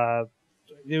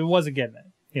it wasn't getting it.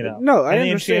 You know. No, I And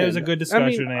understand. It was a good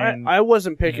discussion. I and I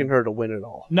wasn't picking her to win it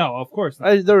all. no, of course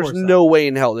not. There Of was course not. no way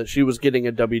in hell that she was getting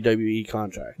a WWE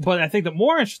contract. But I think the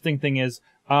more interesting thing is,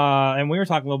 and we were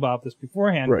talking a little about this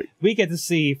beforehand, Right. we get to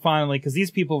see finally, because these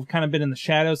people have kind of been in the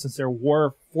shadows since there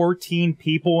were 14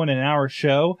 people in an hour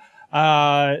show,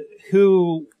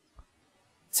 who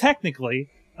technically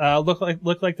look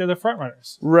like they're the front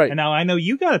runners. Right. And now I know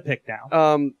you got a pick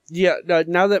now.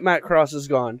 Now that Matt Cross is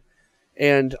gone,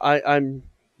 and I'm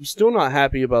still not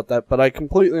happy about that, but I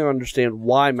completely understand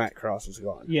why Matt Cross is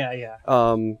gone. Yeah.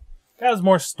 That was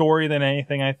more story than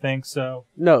anything, I think. So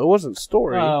No, it wasn't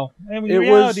story. oh, I mean, It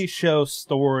reality show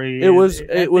story. It was I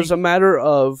it was a think- matter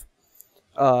of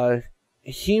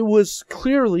he was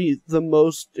clearly the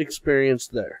most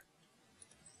experienced there.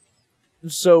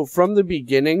 So from the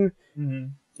beginning,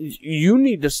 Mhm. you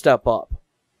need to step up.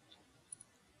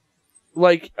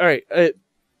 Like, all right,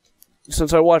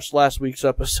 since I watched last week's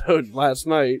episode last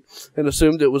night and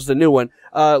assumed it was the new one,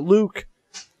 Luke,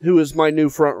 who is my new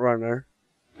front runner.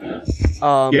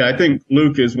 Yeah, I think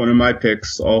Luke is one of my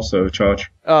picks also, Chach.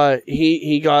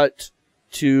 He got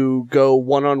to go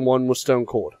one-on-one with Stone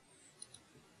Cold.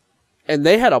 And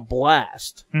they had a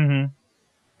blast. Mhm.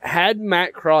 Had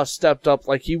Matt Cross stepped up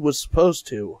like he was supposed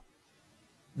to,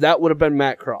 that would have been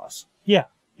Matt Cross. Yeah.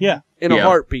 In a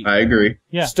heartbeat. I agree.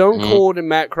 Yeah. Stone Cold and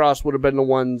Matt Cross would have been the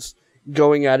ones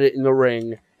going at it in the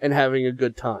ring and having a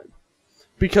good time.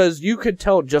 Because you could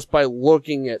tell just by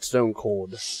looking at Stone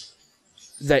Cold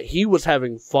that he was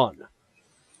having fun.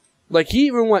 Like, he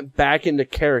even went back into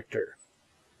character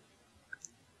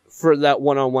for that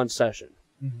one-on-one session.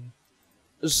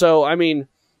 So, I mean,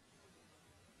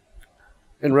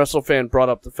 and WrestleFan brought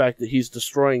up the fact that he's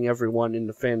destroying everyone in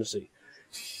the fantasy.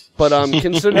 But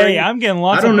considering, Hey, I'm getting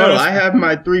lots I don't of know. bonus. I have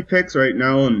my 3 picks right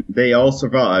now, and they all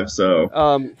survive. So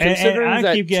and considering I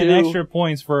that keep getting two- extra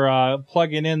points for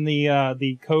plugging in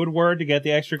the code word to get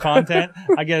the extra content.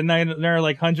 I get another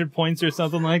like 100 points or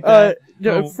something like that.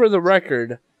 no, for the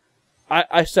record,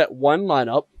 I set one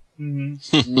lineup,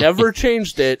 never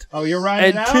changed it, Oh, you're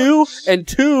right. and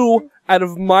two out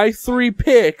of my 3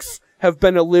 picks have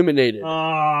been eliminated. Oh,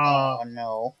 Oh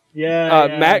no. yeah,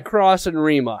 yeah. Matt Cross and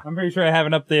Rima. I'm pretty sure I have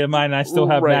an update of mine. And I still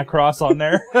have Right. Matt Cross on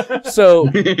there. So,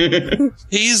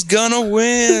 He's gonna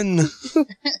win.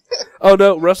 oh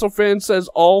no, WrestleFan says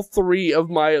all 3 of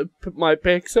my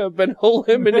picks have been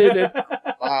eliminated.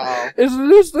 Wow. Isn't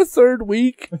this the 3rd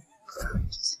week?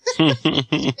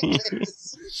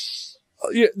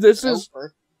 Yeah, this is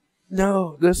Over.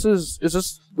 no. This is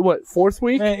this what 4th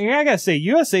week? Man, I gotta say,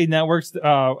 USA Network's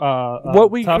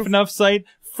What we- Tough Enough site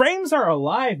frames are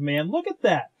alive, man. Look at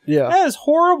that. Yeah. That is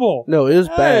horrible. No, it is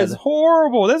That bad. is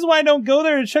horrible. This is why I don't go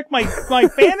there to check my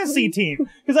fantasy team,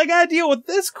 because I gotta deal with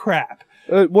this crap.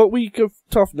 What week of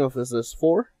Tough Enough is this?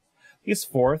 4? He's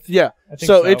 4th. Yeah. I think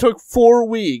So so. it took 4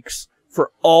 weeks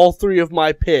for all 3 of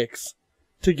my picks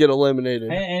to get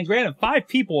eliminated. And granted, 5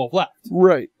 people have left.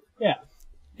 Right. Yeah.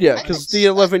 Yeah, because the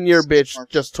 11-year bitch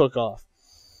just took off.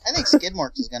 I think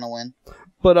Skidmark is gonna win.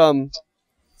 But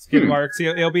Skid marks.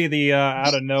 He'll be the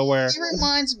out of nowhere. He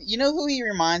reminds me. You know who he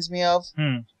reminds me of?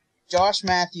 Josh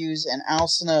Matthews and Al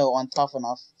Snow on Tough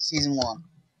Enough season 1.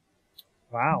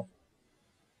 Wow.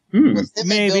 With him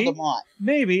Maybe. and Bill DeMott.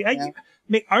 Maybe.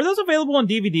 Are those available on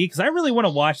DVD? Because I really want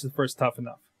to watch the first Tough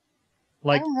Enough.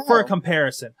 Like, I don't know. for a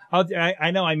comparison. I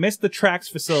know I missed the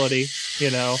Trax facility, you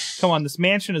know. Come on, this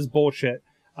mansion is bullshit.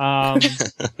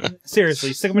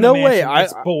 Seriously, stick them in no a mansion. way,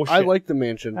 It's bullshit. I like the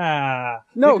mansion.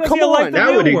 No, come you like on. the that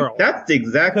real would world. that's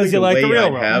exactly 'Cause you the like way the real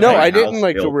I'd world. have No, my I didn't house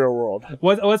like the built. real world.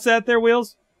 What's that there,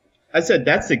 Wheels? I said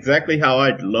that's exactly how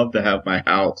I'd love to have my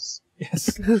house.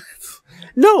 Yes.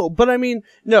 No, but I mean,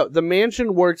 no, the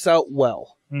mansion works out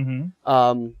well.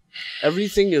 Mm-hmm.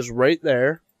 Everything is right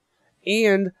there,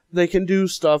 and they can do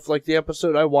stuff like the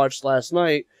episode I watched last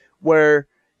night, where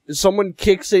someone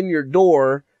kicks in your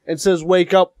door and says,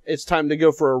 "Wake up! It's time to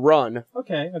go for a run."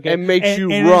 Okay. And makes you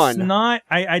and run. It's not.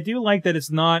 I do like that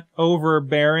it's not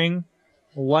overbearing,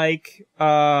 like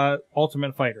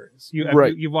Ultimate Fighter is.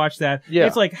 Right. You've watched that. Yeah.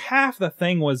 It's like half the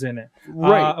thing was in it.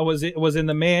 Right. It was in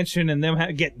the mansion and them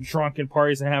getting drunk in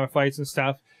parties and having fights and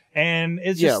stuff. And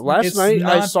it's just last it's night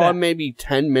I not saw that. maybe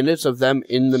 10 minutes of them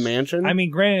in the mansion. I mean,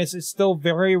 granted, it's still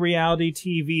very reality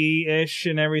TV-ish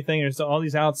and everything. There's all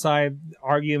these outside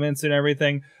arguments and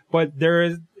everything, but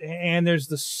there's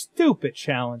the stupid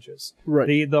challenges. Right.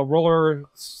 The roller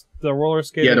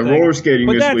skating. Yeah, the thing. roller skating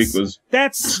But this week was.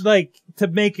 that's like to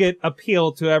make it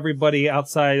appeal to everybody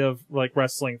outside of like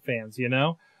wrestling fans, you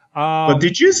know. But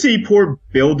did you see poor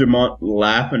Bill DeMott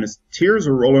laugh, and his tears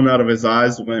were rolling out of his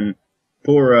eyes when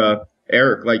poor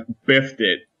Eric like biffed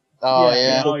it? Oh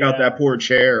yeah. Took out that poor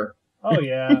chair. Oh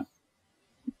yeah.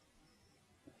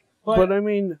 but I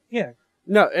mean, yeah.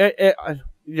 no,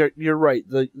 you're right.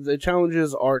 The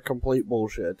challenges are complete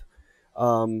bullshit.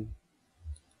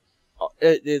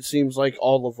 It seems like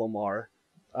all of them are.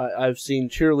 I've seen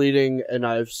cheerleading and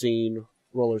I've seen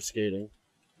roller skating.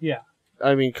 Yeah.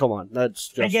 I mean, come on, that's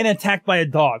just And getting attacked by a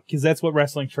dog, because that's what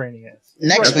wrestling training is.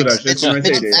 Next That's what I week's was just gonna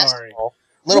say, bitch dude. basketball.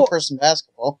 Little person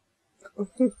basketball.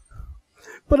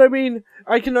 But I mean,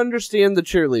 I can understand the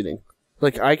cheerleading.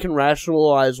 Like, I can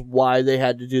rationalize why they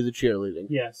had to do the cheerleading.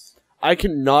 Yes. I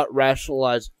cannot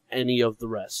rationalize any of the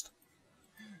rest.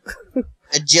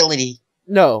 Agility.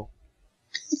 No.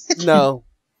 No.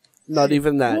 Not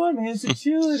even that. One man's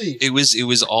agility. It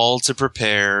was all to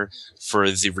prepare for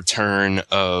the return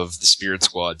of the Spirit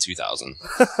Squad 2000.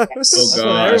 Oh That's what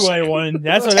god. everybody wanted.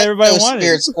 That's what everybody wanted.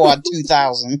 Spirit Squad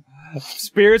 2000.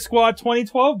 Spirit Squad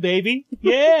 2012, baby.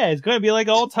 Yeah, it's going to be like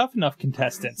all Tough Enough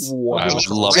contestants. Wow. I would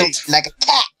love it. Like a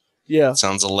cat. Yeah.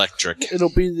 Sounds electric. It'll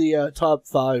be the top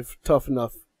 5 Tough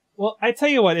Enough. Well, I tell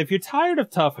you what, if you're tired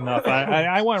of Tough Enough,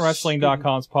 I want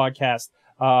Wrestling.com's podcast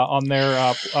on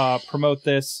their promote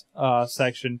this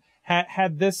section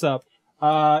had this up.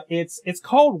 It's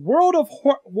called World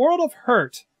of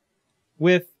Hurt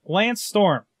with Lance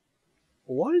Storm.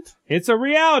 What? It's a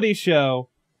reality show.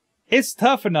 It's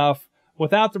Tough Enough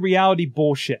without the reality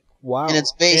bullshit. Wow. And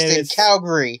it's based in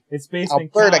Calgary, It's based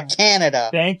Alberta, in Canada.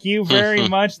 Thank you very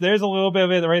much. There's a little bit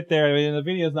of it right there. I mean, the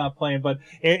video's not playing, but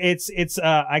it's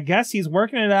I guess he's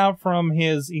working it out from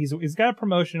he's got a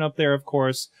promotion up there, of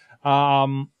course.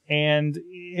 And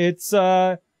it's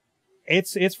for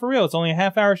real. It's only a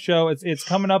half-hour show. It's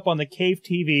coming up on the Cave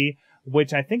TV,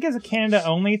 which I think is a Canada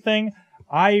only thing.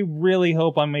 I really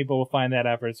hope I'm able to find that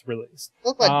after it's released.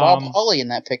 Look like Bob Holly in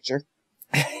that picture.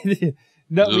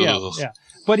 No, Ugh. yeah.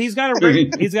 But he's got a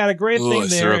great thing I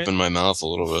there. threw up in my mouth a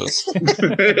little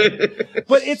bit.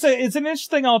 But it's an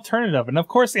interesting alternative, and of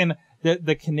course in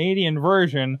the Canadian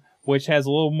version, which has a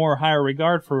little more higher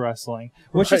regard for wrestling,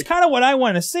 which is kind of what I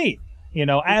want to see,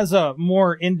 as a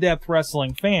more in-depth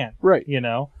wrestling fan, Right.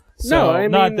 So No, I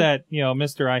not mean- that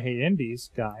Mr. I Hate Indies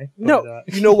guy. No,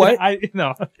 but, you know what?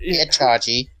 Yeah,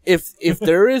 Chachi. If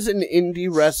there is an indie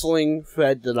wrestling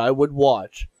fed that I would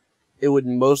watch, it would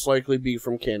most likely be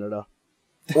from Canada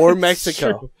or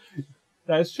Mexico.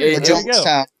 That's true. It- There you go.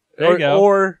 Jonestown. There you go.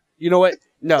 Or you know what?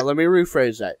 No, let me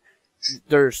rephrase that.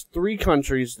 There's 3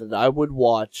 countries that I would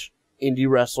watch indie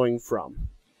wrestling from.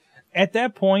 At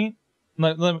that point,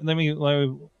 let me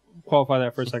qualify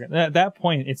that for a second. At that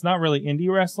point, it's not really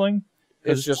indie wrestling.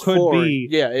 It's just could foreign. be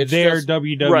it's their just,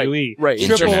 WWE. Right.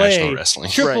 International wrestling.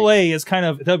 AAA is kind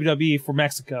of WWE for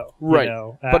Mexico. Right.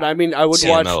 But I mean, I would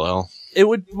watch. CMLL. It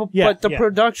would, Yeah, but the yeah.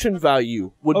 production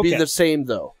value would be Okay. the same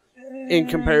though, in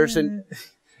comparison.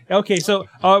 Okay, so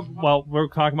well, we're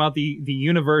talking about the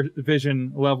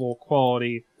Univision level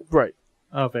quality Right.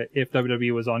 of it if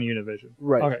WWE was on Univision.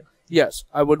 Right. Okay. Yes,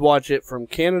 I would watch it from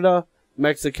Canada,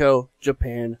 Mexico,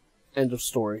 Japan. End of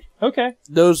story. Okay.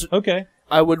 Those Okay.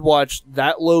 I would watch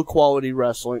that low quality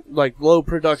wrestling, like low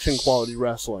production quality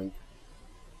wrestling.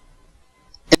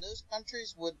 In those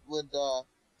countries, would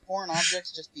foreign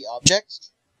objects just be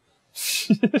objects?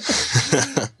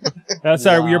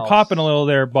 Sorry, you're Wow. popping a little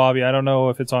there, Bobby. I don't know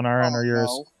if it's on our end or yours.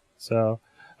 No. So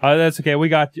that's okay. We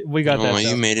got Oh, that.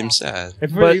 you made him sad.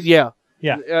 But yeah,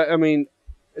 Yeah. I mean,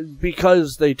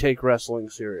 because they take wrestling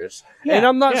serious, Yeah, and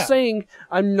I'm not yeah. saying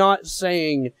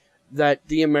that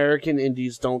the American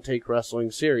indies don't take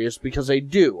wrestling serious because they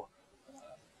do.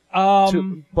 But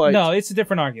no, it's a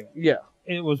different argument. yeah,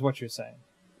 It was what you're saying.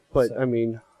 but So. I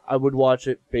mean, I would watch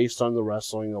it based on the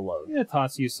wrestling alone. I need to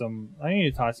toss you some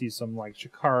like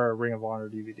Shikara Ring of Honor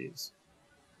DVDs.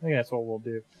 I think that's what we'll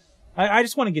do. I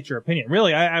just want to get your opinion.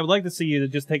 Really, I would like to see you to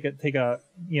just take a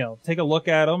look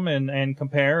at them and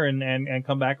compare and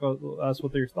come back with us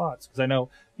with your thoughts, because I know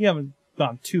you haven't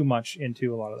gone too much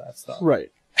into a lot of that stuff. Right.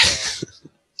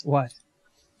 What?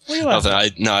 What are you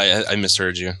laughing at? I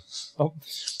misheard you. Oh.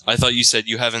 I thought you said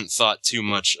you haven't thought too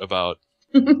much about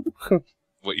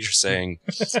what you're saying.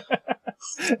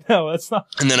 No, that's not.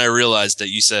 And then I realized that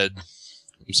you said,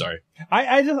 I'm sorry.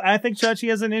 I think Chachi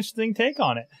has an interesting take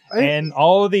on it, and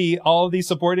all of the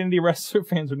support indie wrestler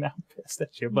fans are now pissed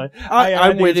at you. But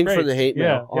I'm think waiting it's for great. the hate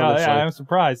mail. Honestly. Yeah, I'm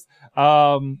surprised.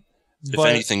 If But-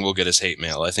 anything will get us hate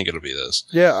mail, I think it'll be this.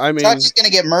 Yeah, I mean, Chachi's gonna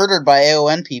get murdered by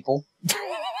AON people.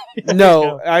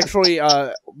 no, actually,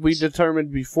 we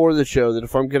determined before the show that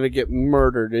if I'm gonna get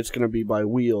murdered, it's gonna be by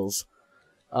Wheels.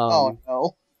 Oh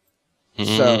no.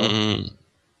 Mm.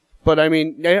 But I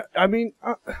mean,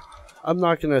 I'm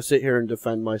not gonna sit here and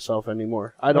defend myself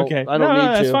anymore. I don't. Okay. I don't need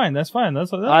that's to. fine. That's fine.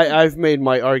 That's I've made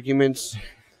my arguments.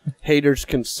 Haters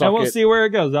can suck and we'll it. see where it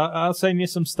goes. I'll send you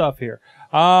some stuff here.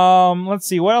 Let's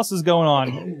see what else is going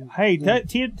on. Hey, Ted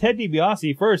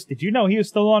DiBiase. First, did you know he was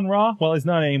still on Raw? Well, he's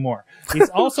not anymore. He's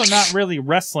also not really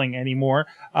wrestling anymore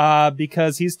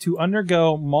because he's to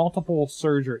undergo multiple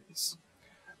surgeries.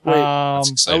 Wait, That's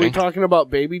Are exciting. we talking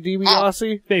about Baby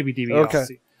DiBiase? Baby DiBiase.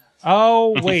 Okay.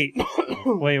 Oh wait,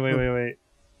 wait.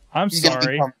 I'm He's gonna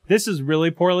sorry. become- This is really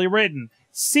poorly written.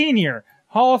 Senior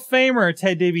Hall of Famer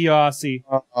Ted DiBiase.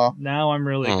 Now I'm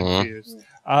really confused.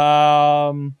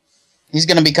 He's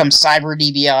gonna become Cyber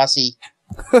DiBiase.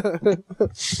 The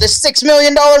 $6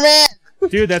 million man!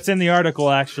 Dude, that's in the article,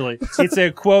 actually. It's a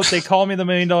quote, they call me the $1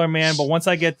 Million Man, but once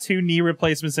I get 2 knee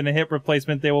replacements and a hip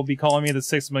replacement, they will be calling me the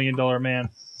 $6 Million Man.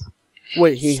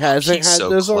 Wait, he hasn't He's had so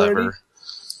this clever. already?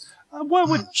 What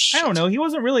would, I don't know, he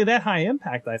wasn't really that high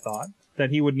impact, I thought,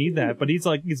 that he would need that, but he's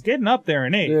getting up there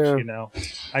in age, Yeah. you know?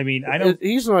 I mean, I don't,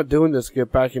 He's not doing this to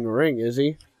get back in the ring, is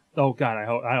he? oh god, I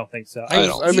don't think so. I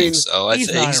don't I mean, think so. I he's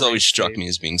think not he's in always great struck shape. me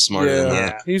as being smarter than Yeah.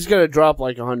 that. He's gonna drop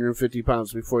like 150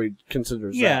 pounds before he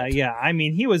considers Yeah, that. yeah. I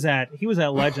mean, he was at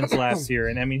Legends last year,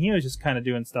 and I mean, he was just kind of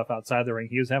doing stuff outside the ring.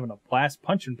 He was having a blast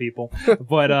punching people,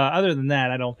 but other than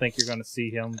that, I don't think you're going to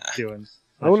see him doing.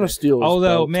 I want to steal his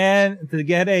Although, belt. man, to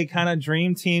get a kind of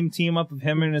dream team up of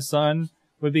him and his son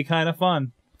would be kind of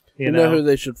fun. You You know know who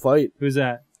they should fight? who's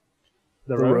that?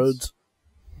 The The Rhodes?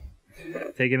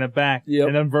 Taking it back, Yep.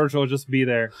 and then Virgil will just be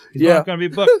there. He's Yeah. not going to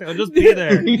be booked. He'll just be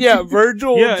there. Yeah,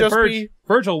 Virgil Yeah, will just be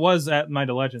Virgil was at Night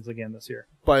of Legends again this year.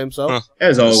 by himself. Huh.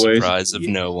 As The always. surprise of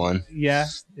no one. Yeah.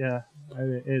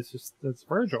 It's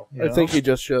Virgil. You I know? think he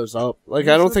just shows up. Like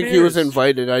He I don't think he was disappears.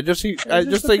 invited. I just think he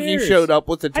disappears. showed up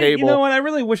with the table. You know what? I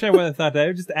really wish I would have thought that. I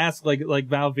would just ask like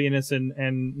Val Venus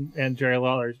and Jerry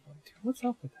Lawler. Dude, what's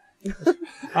up with that?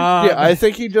 Yeah, I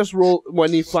think he just roll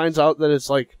when he finds out that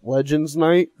it's like Legends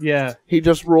Night. Yeah. He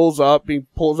just rolls up. He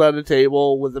pulls out a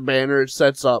table with a banner. It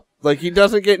sets up. Like he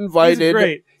doesn't get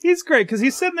invited. He's great because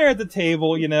he's sitting there at the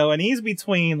table, you know, and he's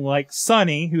between like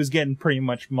Sonny, who's getting pretty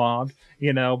much mobbed,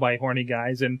 you know, by horny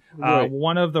guys, and Right.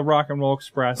 one of the Rock and Roll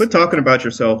Express. Quit talking about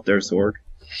yourself there, Sorg.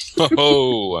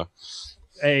 Oh,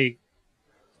 Hey,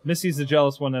 Missy's the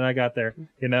jealous one that I got there,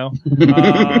 you know.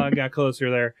 I got closer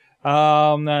there.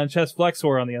 Chess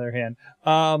Flexor, on the other hand,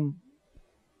 I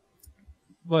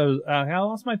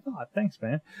lost my thought. Thanks,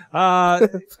 man.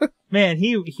 Man,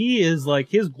 he is like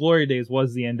his glory days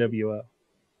was the NWO.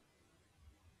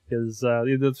 Because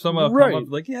someone come Right. up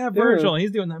like, yeah, Virgil, and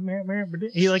he's doing that.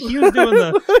 He was doing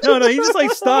the no, he just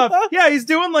like stopped. Yeah, he's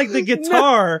doing like the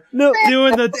guitar, No.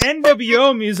 doing the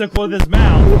NWO music with his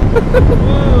mouth.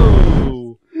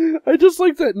 Whoa. I just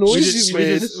like that noise you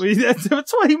made.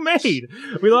 That's what he made.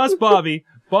 We lost Bobby.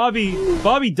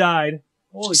 Bobby died.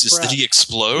 Holy crap. did he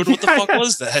explode? What the fuck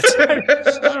was that? I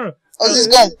don't know. I was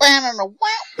just going bam and a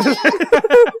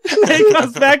wow. He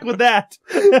comes back with that.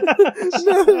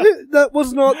 No, that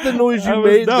was not the noise you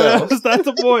made, no, though. that was not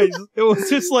the voice. It was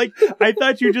just like, I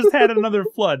thought you just had another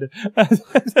flood.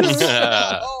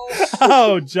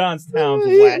 Oh, Johnstown's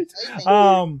wet.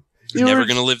 You're never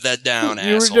gonna live that down,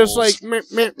 You were assholes. just like, meh,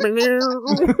 meh, meh, meh.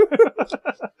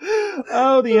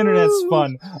 Oh, the internet's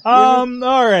fun.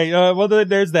 All right. Well,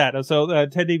 there's that. So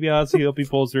Ted DiBiase, hope he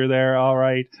pulls through there. All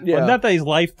right. Yeah. Well, not that he's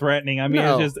life threatening. I mean,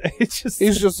 No. it's just.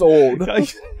 He's just old.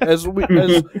 As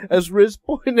Riz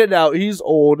pointed out, he's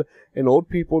old, and old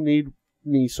people need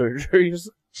knee surgeries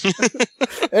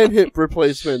and hip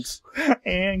replacements.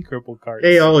 and crippled carts.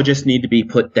 They all just need to be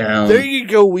put down. There you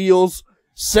go, Wheels.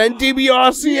 Send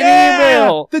DiBiase an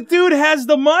email. The dude has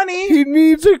the money. He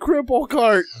needs a cripple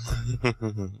cart.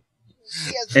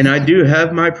 And I do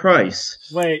have my price.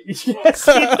 Wait, yes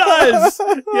he does.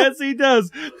 Yes he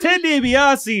does. Ted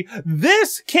DiBiase,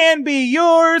 this can be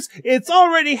yours. It's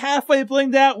already halfway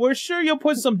blinged out. We're sure you'll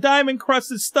put some diamond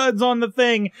crusted studs on the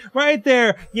thing right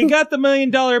there. You got the $1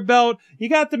 million belt. You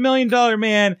got the $1 Million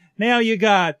Man. Now you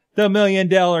got the $1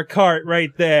 Million cart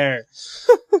right there.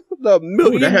 The $1 Ooh,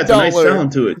 million that has a nice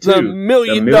sound to it, too. The $1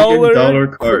 million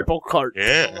cart. cripple cart.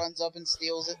 Yeah. Runs up and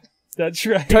steals it. That's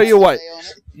right. Tell you what, Lay on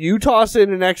it. you toss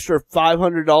in an extra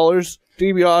 $500,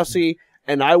 DiBiase,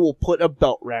 and I will put a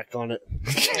belt rack on it.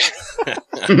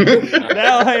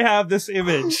 Now I have this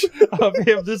image of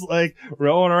him just like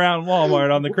rolling around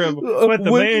Walmart on the crib with the $1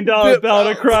 Million belt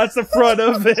across the front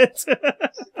of it.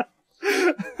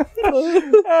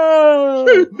 Oh,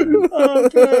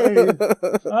 okay.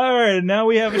 All right, now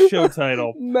we have a show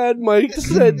title. Mad Mike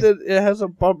said that it has a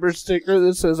bumper sticker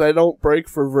that says, I don't break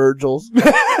for Virgils.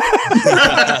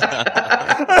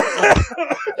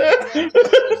 Kid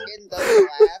doesn't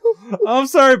laugh. I'm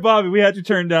sorry, Bobby. We had you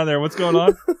turned down there. What's going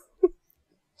on?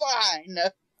 Fine.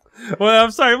 Well,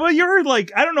 I'm sorry. Well, you heard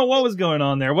like I don't know what was going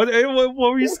on there. What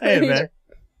were you saying, man?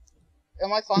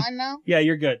 Am I fine now? Yeah,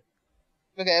 you're good.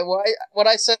 Okay, what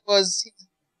I said was,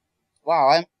 wow,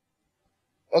 I'm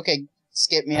okay.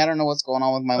 Skip me. I don't know what's going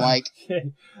on with my mic.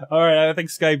 Okay. All right. I think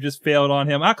Skype just failed on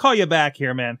him. I'll call you back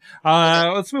here, man.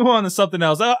 Let's move on to something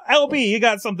else. LB, you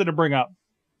got something to bring up?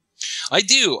 I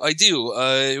do.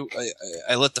 I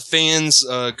let the fans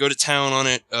go to town on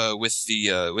it with the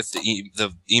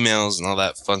emails and all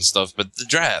that fun stuff. But the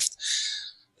draft,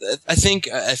 I think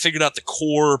I figured out the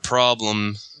core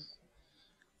problem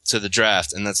to the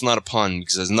draft, and that's not a pun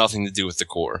because it has nothing to do with the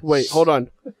core. Wait, hold on.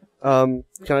 Can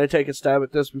I take a stab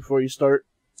at this before you start?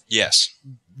 Yes.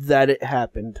 That it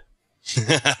happened.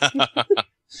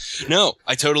 No,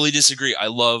 I totally disagree. I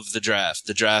love the draft.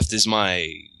 The draft is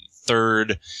my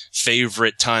third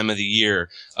favorite time of the year.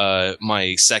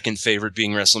 My second favorite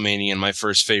being WrestleMania, and my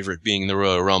first favorite being the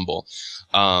Royal Rumble.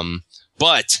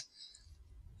 But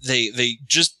they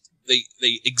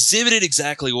exhibited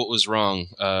exactly what was wrong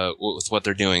with what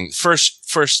they're doing.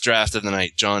 First draft of the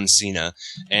night, John Cena,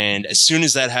 and as soon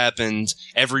as that happened,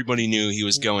 everybody knew he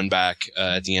was going back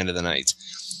at the end of the night.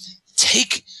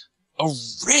 Take a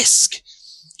risk.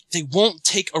 They won't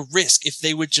take a risk if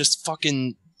they would just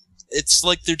fucking. It's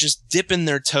like they're just dipping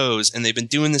their toes, and they've been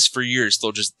doing this for years.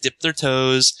 They'll just dip their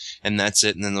toes, and that's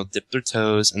it, and then they'll dip their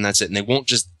toes, and that's it, and they won't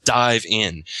just dive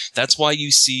in. That's why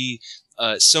you see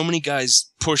so many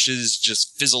guys' pushes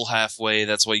just fizzle halfway.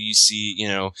 That's why you see,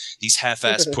 these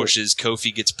half-ass pushes.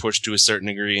 Kofi gets pushed to a certain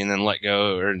degree and then let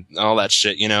go, or all that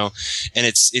shit, And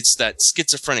it's that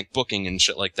schizophrenic booking and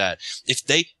shit like that. If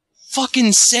they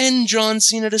fucking send John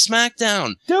Cena to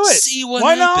SmackDown, do it. See what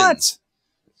Why happens. not?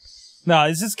 No,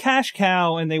 this is cash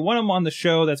cow, and they want him on the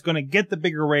show that's going to get the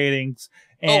bigger ratings.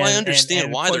 And, I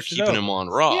understand why they're keeping him on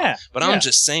Raw. Yeah, but I'm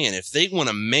just saying, if they want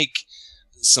to make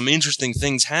some interesting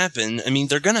things happen, I mean,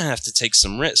 they're going to have to take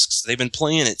some risks. They've been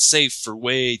playing it safe for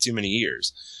way too many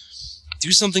years.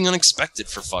 Do something unexpected,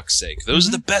 for fuck's sake. Those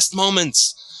are the best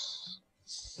moments.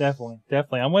 Definitely.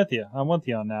 I'm with you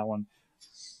on that one.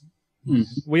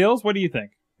 Wheels, what do you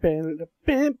think? You're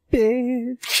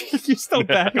still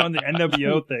back on the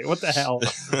NWO thing. What the hell?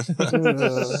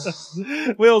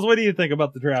 Wheels, what do you think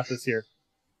about the draft this year?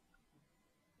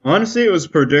 Honestly, it was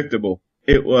predictable.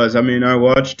 It was. I mean, I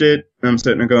watched it, and I'm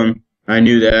sitting there going, I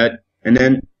knew that. And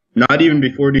then, not even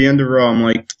before the end of Raw, I'm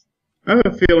like, I have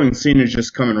a feeling Cena's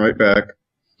just coming right back.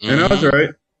 And I was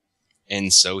right.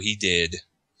 And so he did.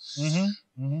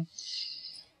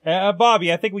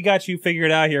 Bobby, I think we got you figured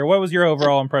out here. What was your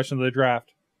overall impression of the draft?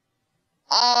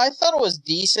 I thought it was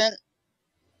decent.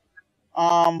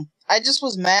 I just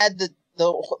was mad that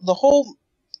the whole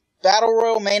Battle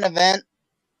Royal main event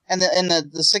and the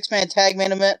 6-man tag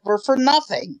main event were for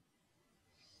nothing.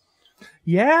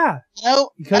 Yeah.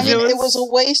 Because it was a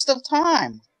waste of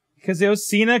time. Because it was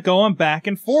Cena going back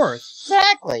and forth.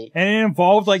 Exactly. And it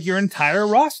involved like your entire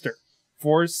roster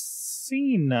for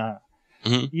Cena.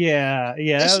 Yeah,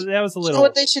 that was a little... You know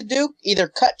what they should do? Either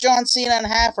cut John Cena in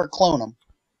half or clone him.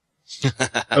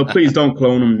 Oh, please don't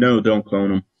clone him. No, don't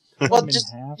clone him. Well, just,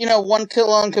 one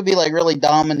clone could be like really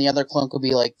dumb and the other clone could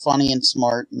be like funny and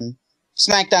smart, and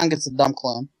SmackDown gets the dumb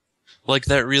clone. Like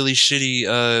that really shitty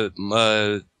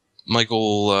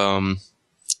Michael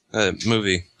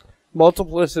movie.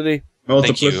 Multiplicity.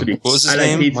 Thank you. What was his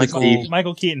name?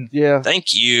 Michael Keaton. Yeah.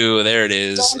 Thank you. There it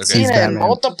is. John Cena and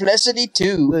Multiplicity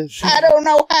 2. I don't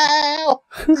know how.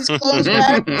 These clones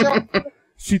back.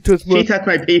 She touched my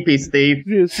pee-pee, Steve.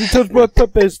 Yeah, she touched my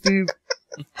pepe, Steve.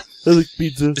 I like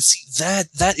pizza. But see,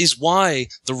 that is why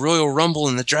the Royal Rumble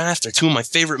and the draft are two of my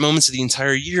favorite moments of the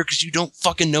entire year, because you don't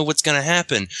fucking know what's going to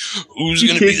happen. Who's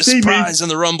going to be the surprise in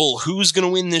the Rumble? Who's going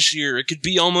to win this year? It could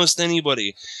be almost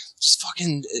anybody. Just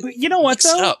fucking but you know what, mix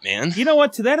it up, man. You know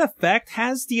what? To that effect,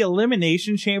 has the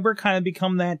Elimination Chamber kind of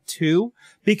become that too?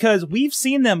 Because we've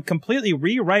seen them completely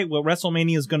rewrite what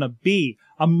WrestleMania is going to be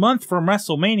a month from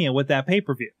WrestleMania with that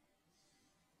pay-per-view.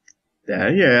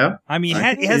 Yeah. I mean,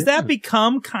 has that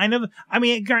become kind of, I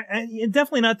mean,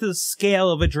 definitely not to the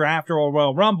scale of a draft or a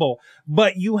Royal Rumble,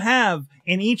 but you have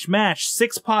in each match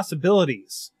 6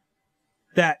 possibilities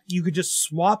that you could just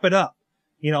swap it up.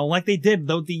 Like they did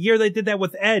the year they did that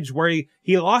with Edge, where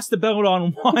he lost the belt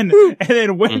on one and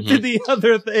then went to the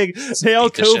other thing.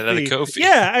 Kofi.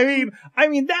 Yeah, I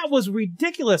mean that was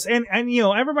ridiculous. And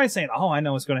everybody's saying, "Oh, I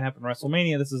know what's going to happen in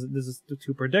WrestleMania. This is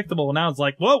too predictable." And now it's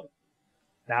like, whoa.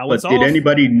 But did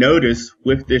anybody notice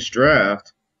with this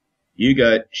draft, you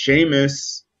got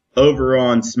Sheamus over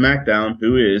on SmackDown,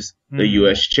 who is the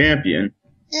U.S. champion.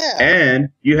 Yeah. And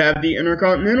you have the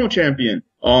Intercontinental champion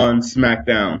on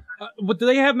SmackDown. But do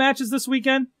they have matches this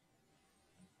weekend?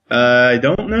 I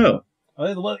don't know.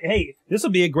 Hey, this will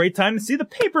be a great time to see the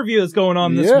pay-per-view that's going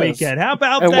on this weekend. How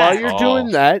about that? And while you're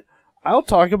doing that, I'll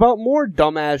talk about more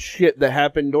dumbass shit that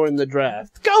happened during the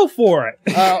draft. Go for it.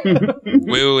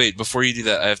 Wait. Before you do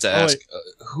that, I have to ask,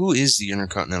 who is the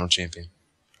Intercontinental champion?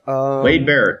 Wade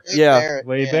Barrett.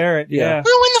 Wade Barrett. Yeah.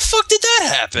 Well, when the fuck did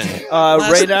that happen?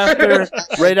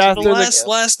 Right after the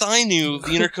last I knew,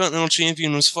 the Intercontinental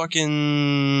champion was fucking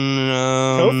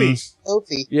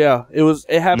Kofi. Yeah,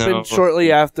 it happened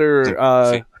shortly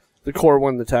after the Core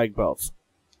won the tag belts.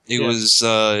 It was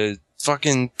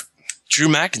fucking Drew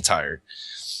McIntyre.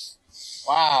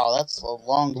 Wow, that's a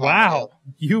long time Wow. ago.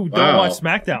 You don't watch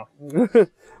SmackDown.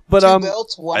 But Two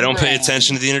belts, one I don't pay brand.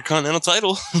 attention to the Intercontinental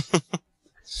title.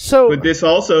 so But this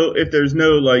also, if there's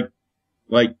no like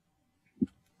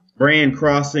brand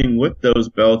crossing with those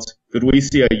belts, could we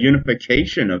see a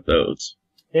unification of those?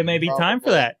 It may be time for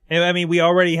that. I mean, we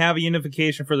already have a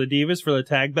unification for the Divas, for the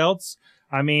tag belts.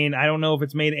 I mean, I don't know if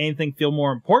it's made anything feel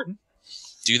more important.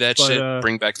 Do that But, shit.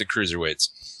 Bring back the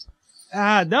cruiserweights.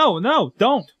 No,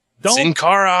 don't. Sin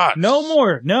Cara. No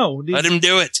more. No. Let him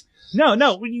do it. No.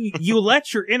 You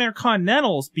let your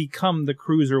Intercontinentals become the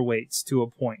cruiserweights to a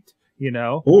point, you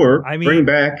know? Or I mean- bring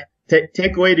back,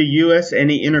 take away the U.S. and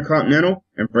the Intercontinental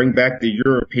and bring back the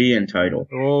European title.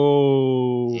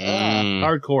 Oh. Mm.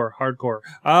 Hardcore.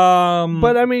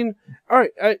 But I mean, all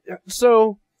right.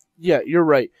 So yeah, you're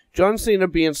right. John Cena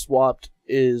being swapped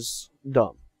is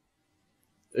dumb.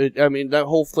 I mean, that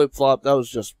whole flip flop, that was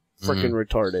just freaking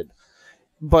retarded.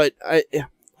 But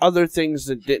other things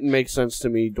that didn't make sense to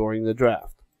me during the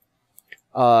draft.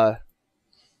 The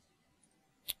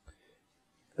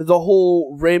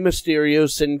whole Rey Mysterio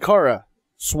Sin Cara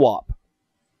swap.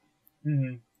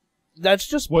 Mhm. That's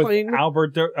just with plain.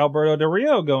 Alberto Del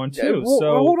Rio going too. Well,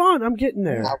 so hold on, I'm getting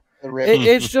there. Out the ribbon.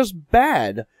 It's just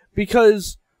bad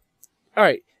because, all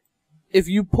right, if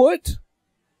you put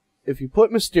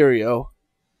Mysterio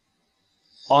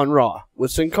on Raw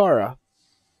with Sin Cara,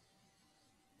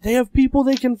 they have people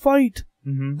they can fight.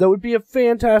 Mhm. That would be a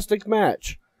fantastic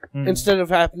match Mhm. instead of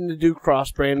having to do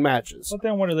cross-brand matches. But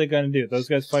then what are they going to do? Those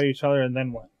guys fight each other and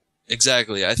then what?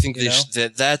 Exactly. I think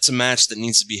that's a match that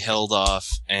needs to be held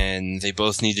off, and they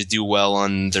both need to do well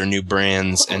on their new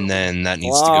brands, and then that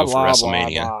needs to go for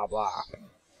WrestleMania. Blah, blah,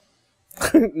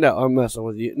 blah. No, I'm messing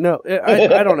with you. No,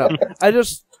 I don't know.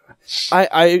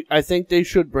 I think they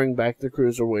should bring back the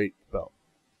Cruiserweight belt.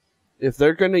 If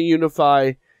they're going to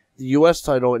unify the U.S.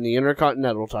 title and the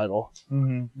Intercontinental title,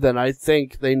 then I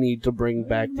think they need to bring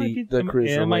back the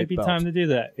Cruiserweight It might be belt. time to do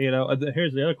that. You know,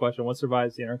 here's the other question: what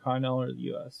survives the Intercontinental or the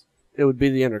U.S.? It would be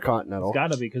the Intercontinental. It's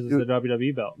got to be because it's the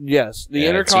WWE belt. Yes, the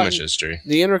Too much history.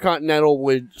 The Intercontinental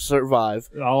would survive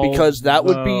because that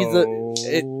would be the.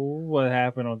 What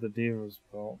happened with the Divas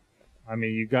belt? I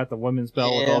mean, you got the women's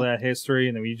belt with all that history,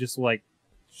 and then you just like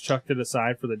chucked it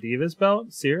aside for the Divas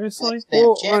belt. Seriously?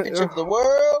 Damn championship of the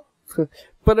world.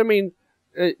 But I mean,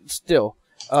 still,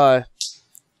 what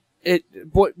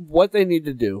they need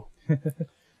to do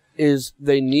is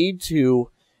they need to,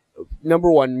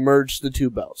 number one, merge the two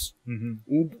belts.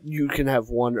 You can have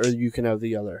one or you can have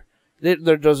the other.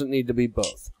 There doesn't need to be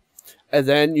both. And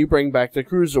then you bring back the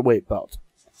Cruiserweight belt.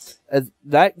 And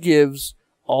that gives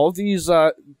all these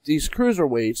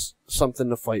Cruiserweights something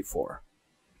to fight for.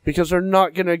 Because they're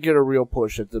not going to get a real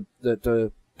push at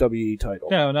the WE title.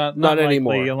 No, not likely,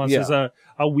 anymore. Unless there's a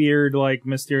weird like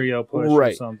Mysterio push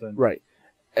or something. Right.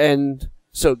 And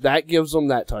so that gives them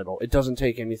that title. It doesn't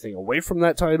take anything away from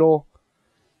that title.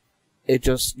 It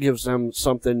just gives them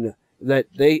something that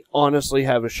they honestly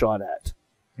have a shot at.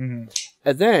 And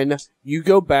then you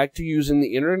go back to using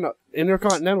the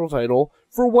Intercontinental title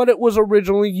for what it was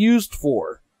originally used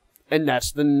for. And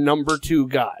that's the number 2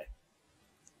 guy.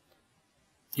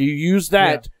 You use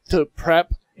that to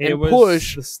prep and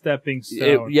push the stepping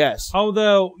stone. Yes.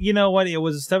 Although, you know what? It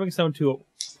was a stepping stone to a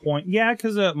point. Yeah,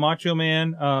 because Macho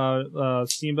Man,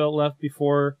 Steamboat left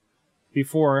before he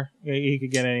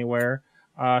could get anywhere.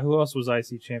 Who else was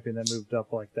IC champion that moved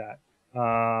up like that?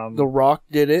 The Rock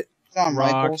did it. Shawn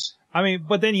Rock. Michaels. I mean,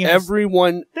 but then you have,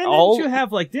 Everyone. didn't you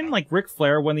have didn't Ric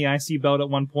Flair win the IC belt at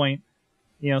one point?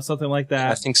 You know, something like that.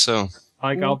 I think so.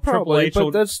 Like Well, Triple probably, H,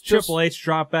 but that's just- Triple H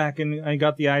dropped back and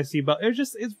got the IC belt.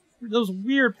 It's those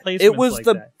weird placements.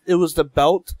 It was the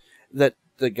belt that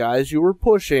the guys you were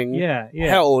pushing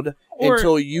held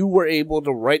until you were able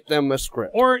to write them a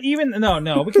script. Or even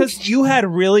no, because you had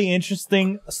really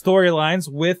interesting storylines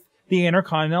with the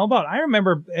Intercontinental belt. I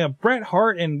remember Bret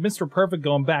Hart and Mr. Perfect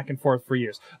going back and forth for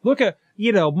years. Look at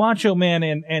Macho Man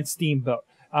and Steamboat.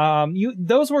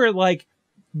 Those were like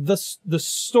the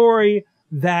story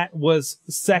that was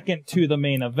second to the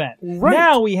main event. Right.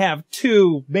 Now we have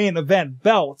 2 main event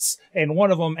belts, and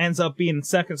one of them ends up being the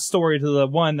second story to the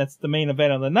one that's the main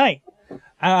event of the night.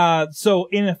 So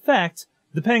in effect,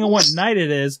 depending on what night it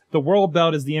is, the world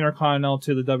belt is the Intercontinental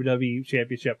to the WWE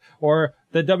Championship, or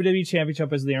the WWE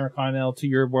Championship is the Intercontinental to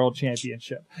your World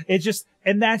Championship.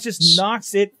 And that just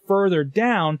knocks it further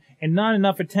down, and not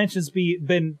enough attention's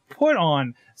been put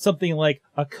on something like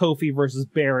a Kofi versus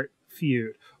Barrett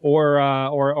feud, or I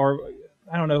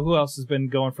don't know who else has been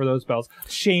going for those belts.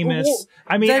 Sheamus.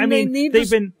 Well,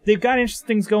 they've got interesting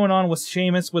things going on with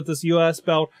Sheamus with this U.S.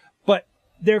 belt, but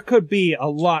there could be a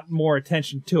lot more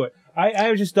attention to it.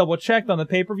 I just double checked on the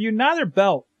pay-per-view. Neither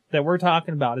belt that we're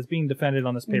talking about is being defended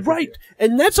on this pay-per-view. Right,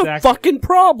 and that's a Exactly. fucking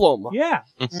problem. Yeah.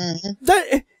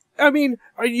 That, I mean,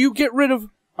 you get rid of...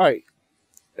 Alright,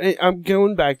 I'm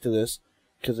going back to this,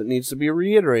 because it needs to be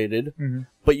reiterated,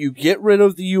 but you get rid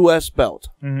of the U.S. belt.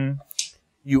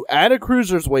 You add a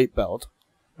cruiserweight belt.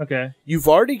 Okay. You've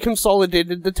already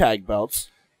consolidated the tag belts.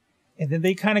 And then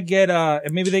they kind of get,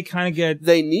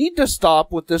 They need to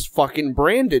stop with this fucking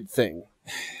branded thing.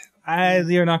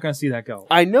 You're not going to see that go.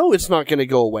 I know it's not going to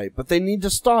go away, but they need to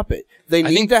stop it. I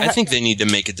think they need to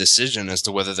make a decision as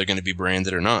to whether they're going to be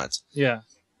branded or not. Yeah.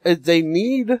 They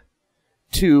need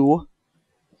to...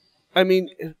 I mean,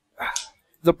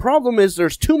 the problem is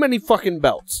there's too many fucking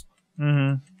belts.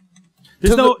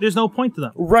 There's no point to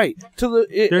them. Right.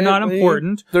 They're not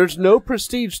important. There's no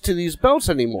prestige to these belts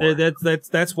anymore.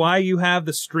 That's why you have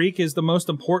the streak is the most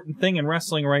important thing in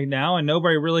wrestling right now, and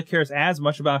nobody really cares as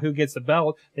much about who gets the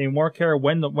belt. They more care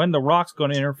when the Rock's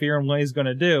going to interfere and what he's going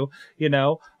to do. You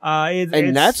know,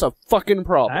 and that's a fucking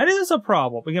problem. That is a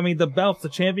problem. I mean, the belts, the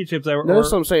championships.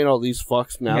 Notice I'm saying all these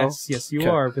fucks now. Yes, you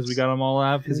are, because we got them all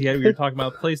out because we were talking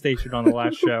about PlayStation on the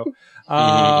last show.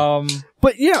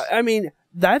 But yeah, I mean.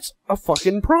 That's a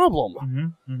fucking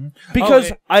problem.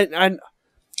 Because alright,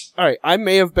 I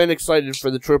may have been excited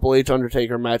for the Triple H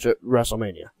Undertaker match at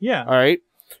WrestleMania. Yeah. Alright?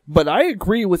 But I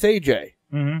agree with AJ.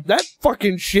 That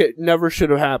fucking shit never should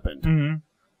have happened.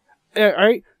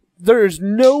 Alright? There is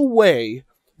no way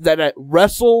that at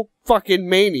Wrestle fucking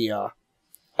Mania,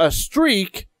 a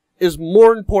streak is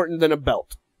more important than a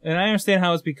belt. And I understand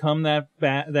how it's become that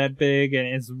big and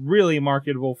it's really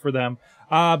marketable for them.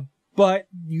 But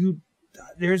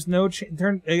there's no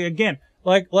again,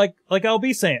 like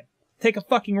LB saying, take a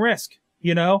fucking risk,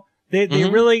 you know? They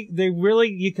really,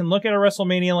 you can look at a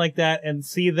WrestleMania like that and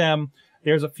see them.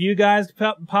 There's a few guys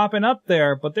popping up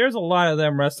there, but there's a lot of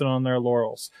them resting on their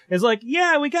laurels. It's like,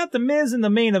 yeah, we got the Miz in the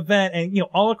main event, and you know,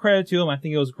 all the credit to him. I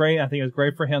think it was great. I think it was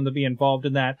great for him to be involved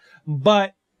in that.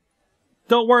 But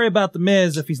don't worry about the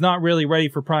Miz if he's not really ready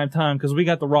for prime time, because we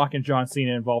got The Rock and John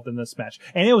Cena involved in this match,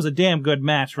 and it was a damn good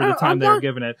match for the time they were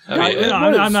giving it.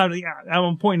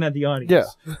 I'm pointing at the audience.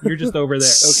 Yeah. You're just over there.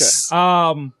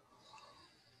 Okay.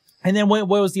 And then what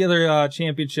was the other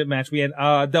championship match? We had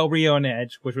Del Rio and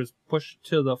Edge, which was pushed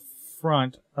to the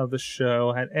front of the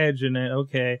show. Had Edge in it.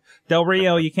 Okay. Del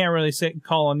Rio, you can't really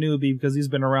call a newbie because he's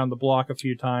been around the block a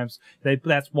few times.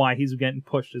 That's why he's getting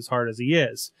pushed as hard as he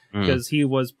is. Because he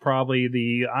was probably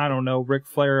the, I don't know, Ric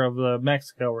Flair of the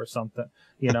Mexico or something.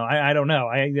 You know, I don't know.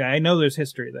 I know there's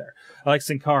history there. Like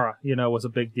Sin Cara, you know, was a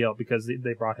big deal because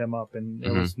they brought him up and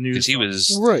it was news. Because he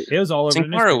was... Right. It was all over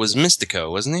Sin Cara was Mystico,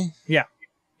 wasn't he? Yeah.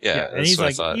 Yeah, and he's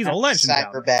like, he's a legend.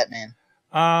 Cyber Batman.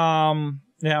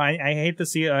 Yeah, I hate to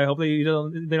see it. I hope they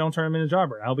don't turn him into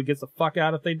Jobber. I hope he gets the fuck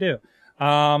out if they do.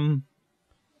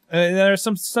 There's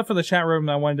some stuff in the chat room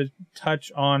that I wanted to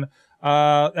touch on.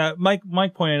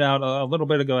 Mike pointed out a little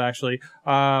bit ago, actually.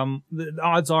 The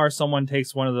odds are someone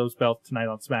takes one of those belts tonight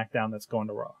on SmackDown that's going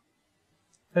to Raw.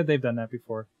 They've done that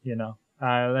before, you know.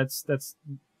 That's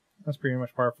pretty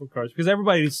much par for the course because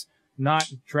everybody's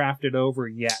not drafted over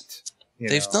yet.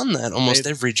 They've done that almost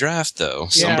every draft, though.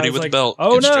 Yeah, Somebody with like, a belt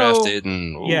gets drafted,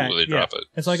 and they drop it.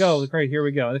 It's like, oh, great, here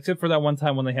we go. Except for that one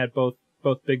time when they had both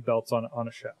big belts on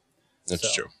a show.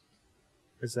 That's true.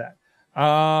 There's that.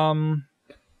 And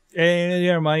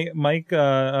yeah, Mike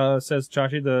says,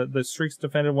 Chachi, the streak's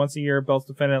defended once a year, belts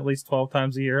defended at least 12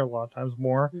 times a year, a lot of times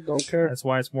more. Don't care. That's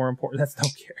why it's more important. That's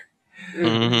don't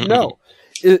care. No,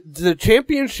 the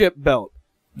championship belt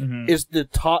is the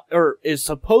top, or is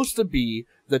supposed to be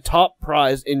the top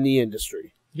prize in the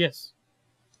industry. Yes.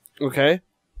 Okay?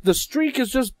 The streak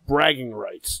is just bragging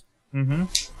rights.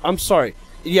 I'm sorry.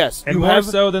 Yes. And more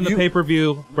so than the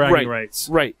pay-per-view bragging rights.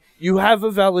 Right. You have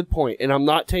a valid point, and I'm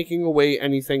not taking away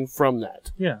anything from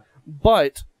that. Yeah.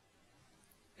 But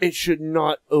it should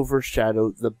not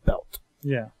overshadow the belt.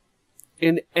 Yeah.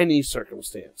 In any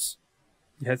circumstance.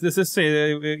 Yes, this is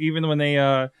even when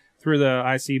they threw the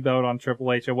IC belt on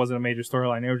Triple H, it wasn't a major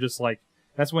storyline. They were just like,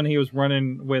 that's when he was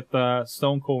running with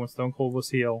Stone Cold when Stone Cold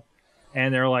was heel.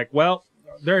 And they're like, well,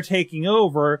 they're taking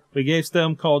over. We gave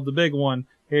Stone Cold the big one.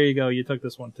 Here you go. You took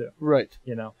this one too. Right.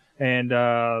 You know. And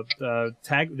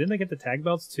didn't they get the tag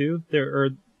belts too?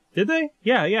 Did they?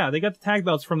 Yeah. They got the tag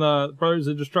belts from the Brothers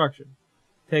of Destruction,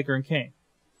 Taker and Kane.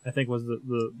 I think was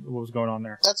the what was going on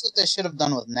there. That's what they should have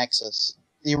done with Nexus,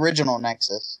 the original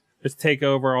Nexus. Just take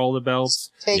over all the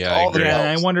belts. Take Yeah, I all the agree. Yeah, belts.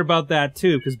 and I wonder about that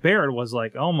too, because Barrett was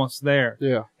like almost there.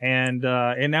 Yeah. And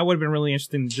that would have been really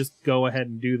interesting to just go ahead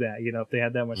and do that, if they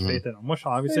had that much faith in him, which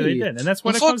obviously they Hey. did. And that's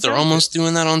what Well, it fuck, comes they're down almost to.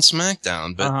 doing that on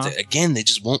SmackDown, but Uh-huh. again, they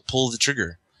just won't pull the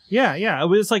trigger. Yeah. It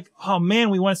was like, oh man,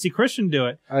 we want to see Christian do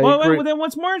it. I Well, agree. then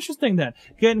what's more interesting then?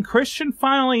 Getting Christian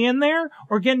finally in there,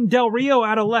 or getting Del Rio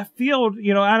out of left field,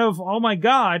 out of, oh my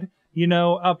God,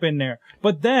 up in there.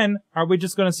 But then, are we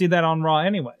just going to see that on Raw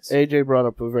anyways? AJ brought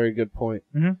up a very good point.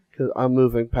 Mhm. Because I'm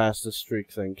moving past the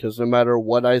streak thing. Because no matter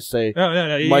what I say, No.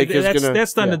 Mike is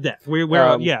That's done yeah. to death. We're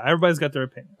everybody's got their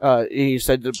opinion. he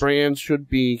said the brands should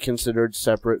be considered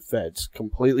separate feds,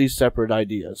 completely separate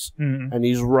ideas, Mhm. and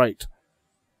he's right.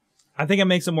 I think it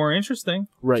makes it more interesting to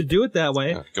Right. do it that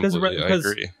way. Yeah, completely, I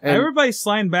agree. And- Everybody's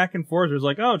sliding back and forth. It's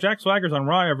like, oh, Jack Swagger's on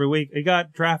Raw every week. He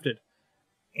got drafted.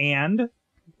 And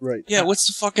Right. Yeah, what's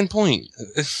the fucking point?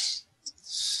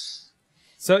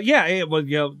 so, yeah, it was,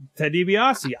 Ted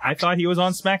DiBiase. I thought he was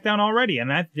on SmackDown already. And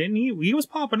that didn't he was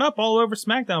popping up all over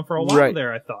SmackDown for a while Right.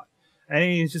 there, I thought. And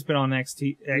he's just been on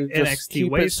NXT Just keep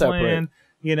it Wasteland.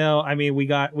 I mean, we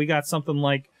got something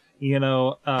like,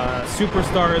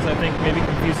 Superstars, I think maybe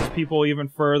confuses people even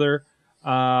further.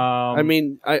 I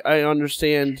mean, I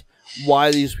understand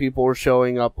why these people are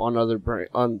showing up on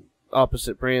on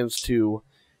opposite brands to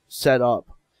set up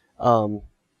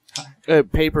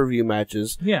pay-per-view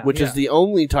matches, which is the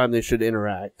only time they should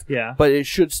interact. Yeah. But it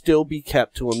should still be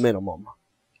kept to a minimum.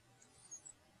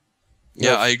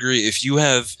 Yeah, I agree. If you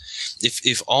have,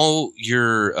 if all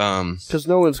your, Because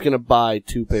no one's going to buy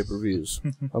 2 pay-per-views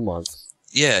a month.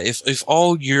 yeah, if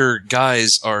all your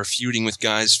guys are feuding with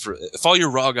guys if all your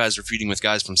Raw guys are feuding with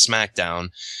guys from SmackDown,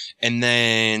 and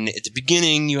then at the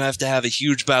beginning you have to have a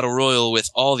huge battle royal with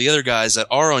all the other guys that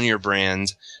are on your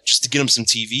brand just to get them some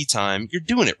TV time, you're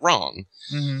doing it wrong.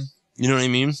 Mm-hmm. You know what I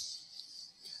mean?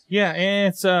 Yeah, and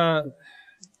it's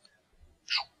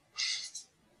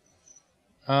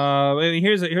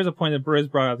here's a point that Briz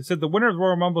brought up. They said the winner of the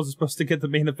Royal Rumble is supposed to get the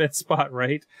main event spot,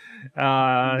 right?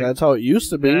 That's how it used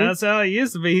to be. That's how it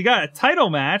used to be. He got a title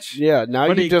match. Yeah, now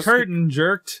but you he just curtain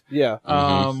jerked. Yeah.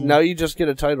 Now you just get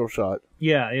a title shot.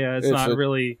 Yeah. It's not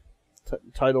really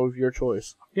title of your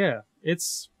choice. Yeah,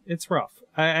 it's rough.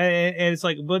 And it's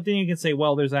like, but then you can say,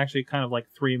 well, there's actually kind of like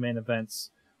 3 main events,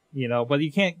 but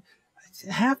you can't.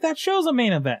 Half that show's a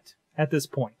main event at this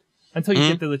point until you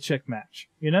get to the chick match,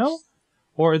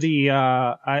 or the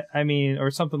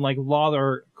or something like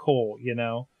Lawler Cole,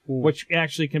 which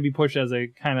actually can be pushed as a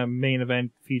kind of main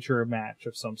event feature match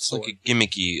of some It's sort. like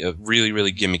a really,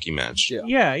 really gimmicky match.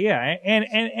 Yeah,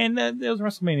 and those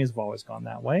WrestleManias have always gone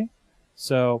that way.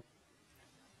 So,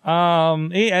 I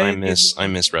miss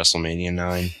WrestleMania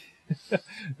 9.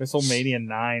 WrestleMania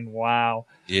 9. Wow.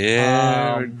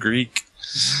 Yeah, Greek.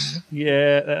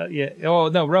 Yeah. Oh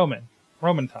no, Roman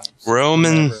times.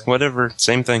 Roman, whatever,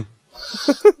 same thing.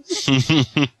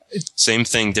 Same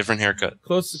thing, different haircut.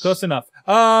 Close enough.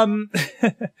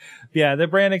 Yeah, the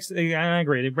brand. I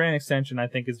agree. The brand extension, I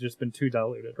think, has just been too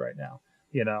diluted right now.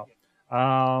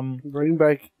 Bring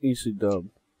back EC Dub.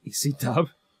 EC Dub.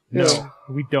 No, Yeah.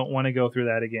 we don't want to go through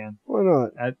that again. Why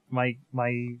not? My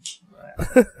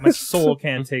soul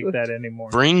can't take that anymore.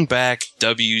 Bring back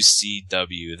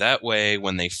WCW. That way,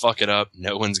 when they fuck it up,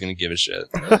 no one's gonna give a shit.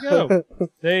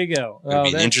 There you go. It'd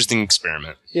be an interesting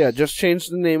experiment. Yeah, just change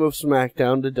the name of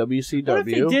SmackDown to WCW. What if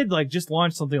they did just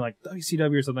launch something like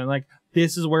WCW or something like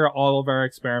this is where all of our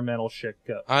experimental shit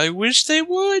goes? I wish they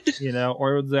would.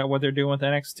 Or is that what they're doing with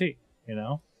NXT?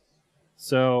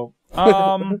 So,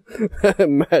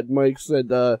 Mad Mike said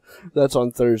that's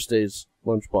on Thursdays,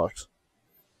 Lunchbox.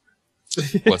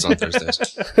 What's on Thursdays?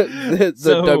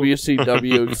 the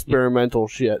WCW experimental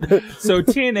shit. So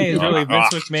TNA is really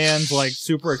Vince McMahon's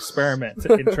super experiment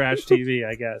in trash TV,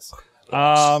 I guess.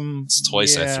 It's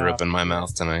twice I threw up in my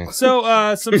mouth tonight. So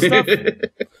some stuff.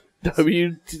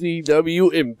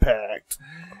 WCW Impact.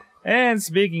 And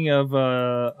speaking of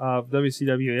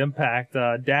WCW Impact,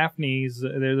 Daphne's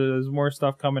there's more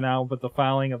stuff coming out with the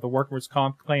filing of the workers'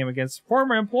 comp claim against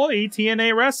former employee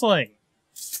TNA Wrestling.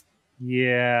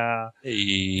 Yeah.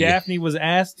 Hey. Daphne was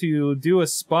asked to do a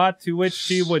spot to which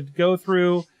she would go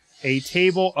through a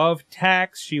table of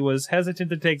tax. She was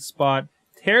hesitant to take the spot.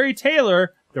 Terry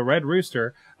Taylor, the Red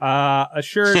Rooster,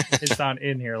 assured it's not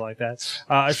in here like that.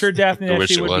 Assured Daphne that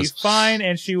she would be fine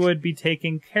and she would be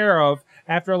taken care of.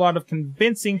 After a lot of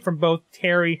convincing from both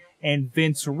Terry and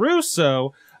Vince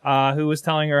Russo, who was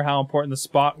telling her how important the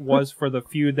spot was for the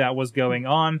feud that was going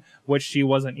on, which she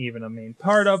wasn't even a main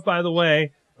part of, by the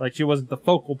way. She wasn't the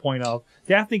focal point of.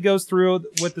 Daphne goes through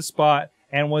with the spot,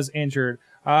 and was injured.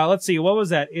 Let's see, what was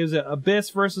that? It was Abyss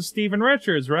versus Steven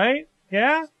Richards, right?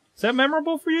 Yeah? Is that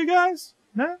memorable for you guys?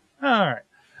 No? Alright.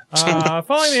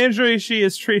 Following the injury, she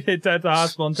is treated at the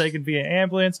hospital and taken via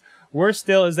ambulance. Worse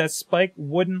still is that Spike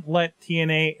wouldn't let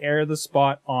TNA air the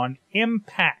spot on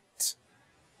Impact.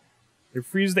 They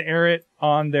refused to air it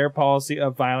on their policy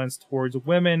of violence towards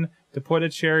women. To put a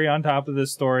cherry on top of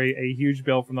this story, a huge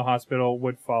bill from the hospital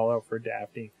would follow for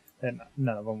Daphne that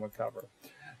none of them would cover.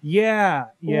 Yeah.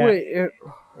 Wait,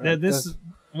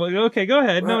 well, okay, go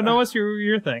ahead. No, what's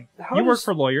your thing? You work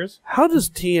for lawyers. How does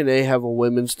TNA have a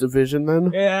women's division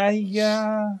then?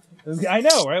 Yeah. I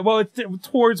know, right? Well, it's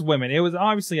towards women. It was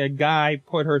obviously a guy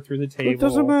put her through the table. It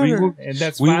doesn't matter. And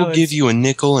that's We will violence. give you a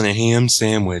nickel and a ham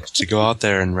sandwich to go out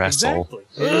there and wrestle.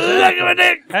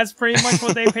 Exactly. That's pretty much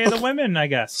what they pay the women, I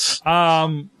guess.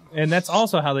 And that's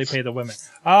also how they pay the women.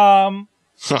 Now,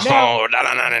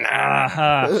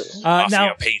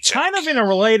 now kind of in a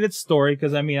related story,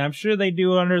 because I mean, I'm sure they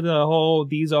do under the whole,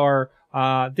 these are,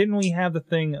 didn't we have the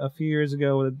thing a few years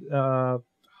ago with,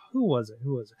 who was it?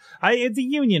 It's a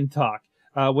union talk,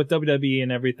 with WWE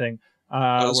and everything.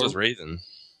 That was with Raven.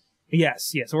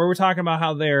 Yes. So we're talking about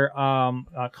how they're,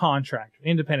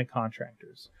 independent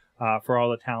contractors, for all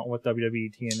the talent with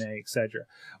WWE, TNA, etc.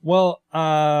 Well,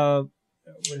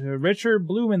 Richard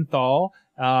Blumenthal,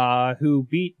 who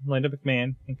beat Linda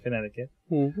McMahon in Connecticut,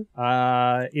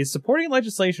 is supporting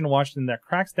legislation in Washington that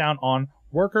cracks down on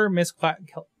worker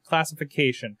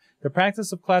misclassification, the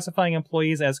practice of classifying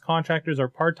employees as contractors or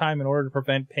part-time in order to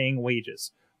prevent paying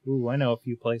wages. Ooh, I know a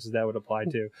few places that would apply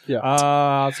to. Yeah.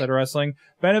 Outside of wrestling.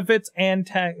 Benefits and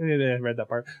tax. I read that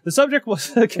part. The subject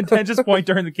was a contentious point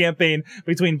during the campaign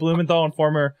between Blumenthal and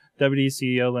former WWE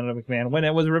CEO Linda McMahon when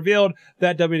it was revealed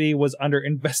that WWE was under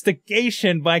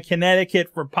investigation by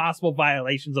Connecticut for possible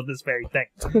violations of this very thing.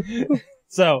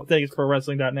 So, thanks for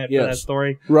Wrestling.net for that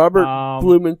story. Robert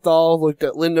Blumenthal looked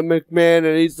at Linda McMahon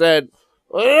and he said,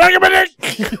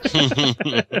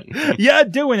 yeah,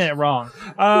 doing it wrong.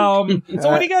 So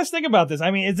what do you guys think about this?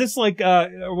 I mean, is this like,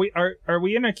 are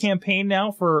we in a campaign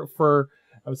now for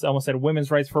I almost said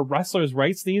women's rights, for wrestlers'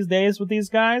 rights these days with these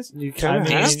guys? You kind of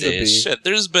have to be. Shit,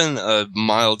 there's been a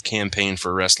mild campaign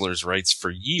for wrestlers' rights for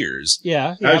years.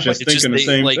 Yeah. I was just thinking the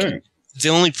same thing. The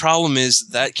only problem is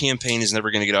that campaign is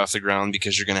never going to get off the ground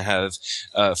because you're going to have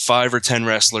 5 or 10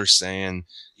 wrestlers saying,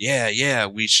 yeah,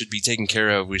 we should be taken care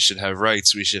of. We should have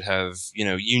rights. We should have,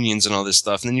 unions and all this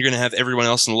stuff. And then you're going to have everyone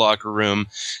else in the locker room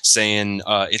saying,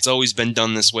 it's always been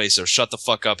done this way, so shut the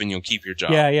fuck up and you'll keep your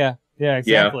job. Yeah,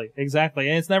 exactly.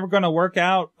 And it's never going to work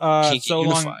out so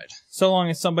long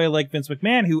as somebody like Vince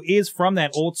McMahon, who is from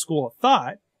that old school of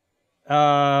thought,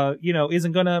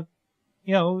 isn't going to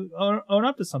own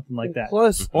up to something like that.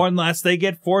 Plus, or unless they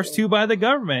get forced to by the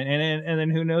government, and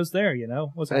then who knows there,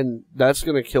 and that's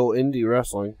going to kill indie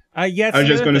wrestling. Yes, I was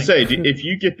just going to say, if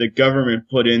you get the government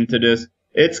put into this,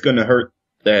 it's going to hurt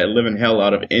the living hell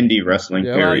out of indie wrestling,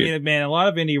 period. Well, man, a lot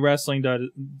of indie wrestling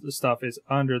stuff is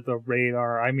under the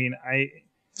radar. I mean,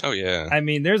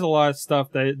 there's a lot of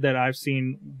stuff that I've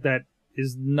seen that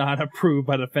is not approved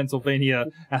by the Pennsylvania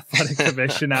Athletic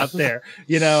Commission out there,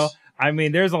 I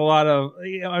mean, there's a lot of,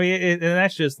 and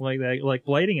that's just like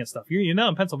blading and stuff.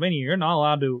 In Pennsylvania, you're not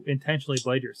allowed to intentionally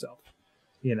blade yourself,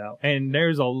 and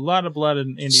there's a lot of blood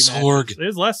in indie matches.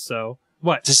 There's less so.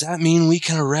 What? Does that mean we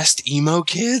can arrest emo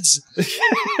kids?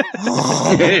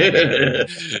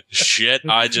 Shit,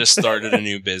 I just started a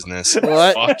new business.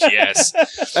 What? Fuck yes.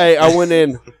 Hey, I went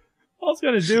in. All I was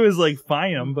going to do is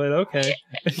fine them, but okay.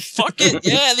 Fuck it.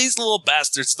 Yeah, these little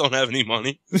bastards don't have any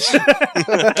money. Just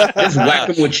whack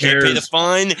them with chairs. Pay the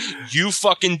fine, you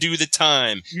fucking do the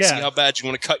time. Yeah. See how bad you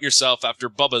want to cut yourself after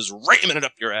Bubba's ramming it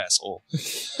up your asshole.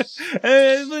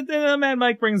 But then Mad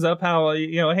Mike brings up how,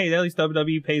 hey, at least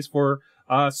WWE pays for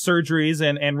surgeries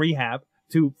and rehab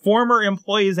to former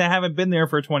employees that haven't been there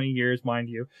for 20 years, mind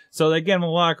you. So they give them a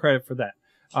lot of credit for that.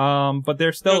 But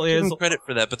there still is credit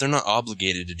for that, but they're not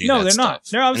obligated to do no, that they're stuff. not.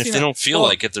 They're obviously and if they don't feel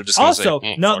like it, they're just also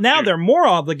gonna say, now they're more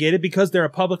obligated because they're a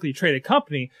publicly traded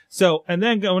company. So, and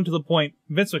then going to the point,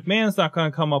 Vince McMahon's not going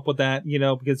to come up with that,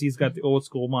 because he's got the old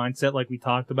school mindset like we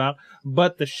talked about.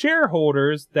 But the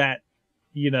shareholders that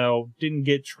didn't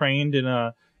get trained in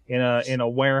a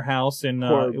warehouse in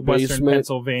Western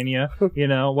Pennsylvania,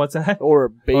 what's that? Or a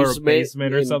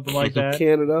basement or something like that.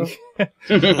 Canada.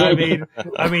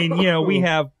 I mean, we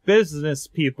have business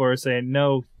people are saying,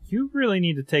 no, you really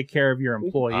need to take care of your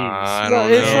employees. I No,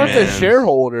 don't it's know, not the man.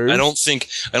 shareholders. I don't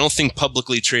think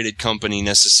publicly traded company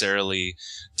necessarily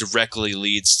directly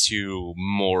leads to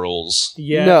morals.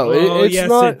 Yeah. No, it's yes,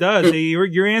 not- it does.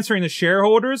 You're answering the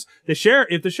shareholders.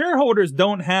 If the shareholders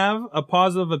don't have a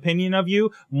positive opinion of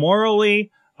you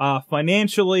morally,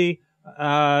 financially,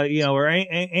 or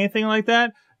anything like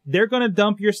that, they're going to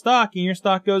dump your stock and your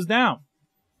stock goes down.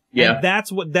 Yeah. And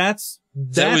that's your That's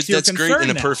concern great in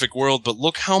a now. perfect world, but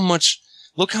look how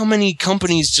many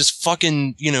companies just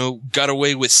fucking, got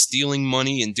away with stealing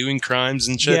money and doing crimes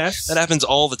and shit. Yes. That happens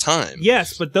all the time.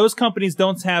 Yes, but those companies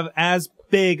don't have as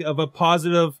big of a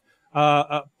positive,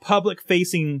 public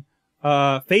facing,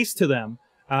 face to them,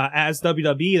 as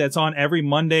WWE that's on every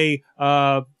Monday,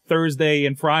 Thursday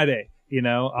and Friday,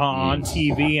 on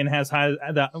TV and has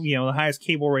the highest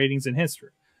cable ratings in history.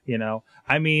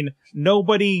 I mean,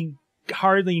 nobody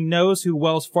hardly knows who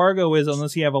Wells Fargo is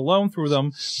unless you have a loan through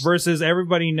them versus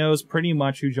everybody knows pretty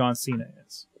much who John Cena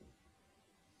is.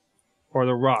 Or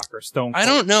The Rock or Stone Cold. I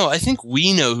don't know. I think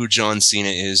we know who John Cena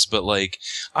is, but like,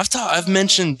 I've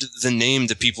mentioned the name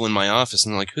to people in my office,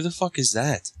 and they're like, "Who the fuck is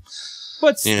that?"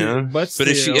 But still, But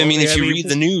if you, if you read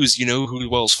the news, you know who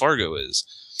Wells Fargo is.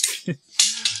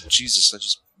 Jesus, I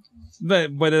just.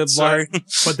 But Sorry.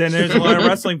 but then there's a lot of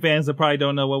wrestling fans that probably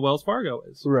don't know what Wells Fargo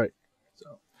is. Right.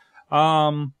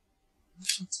 That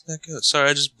goes. Sorry,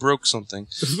 I just broke something.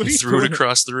 What are you Threw it doing?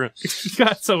 across the room. He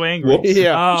got so angry. Whoops.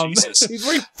 Yeah. Jesus. He's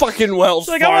very fucking Wells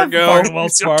Like, I'm Fargo. not fucking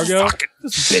Wells Fargo. Fucking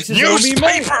This bitch is gonna be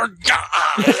mad. Fucking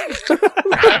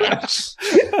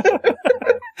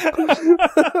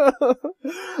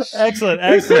Excellent.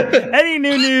 Any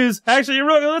new news? Actually,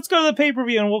 let's go to the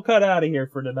pay-per-view and we'll cut out of here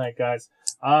for tonight, guys.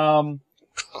 Fucking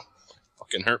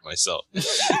hurt myself.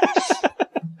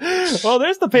 Well,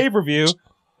 there's the payper-view.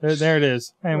 There it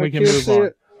is. And we can move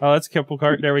on. Oh, that's Triple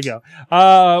Cart. There we go.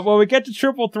 Well, we get the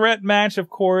triple threat match, of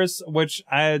course, which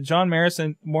John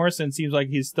Morrison seems like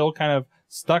he's still kind of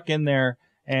stuck in there,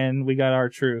 and we got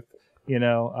R-Truth.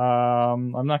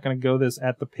 I'm not going to go this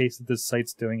at the pace that this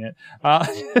site's doing it.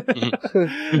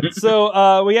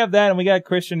 So, we have that, and we got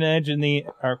Christian and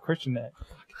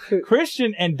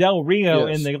Del Rio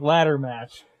Yes. in the ladder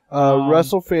match.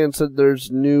 WrestleFan said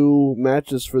there's new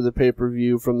matches for the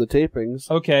pay-per-view from the tapings.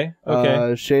 Okay.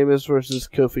 Sheamus versus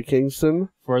Kofi Kingston.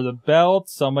 For the belt,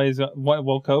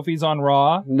 Kofi's on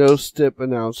Raw. No stip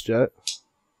announced yet.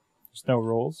 There's no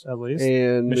rules, at least.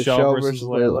 And Michelle versus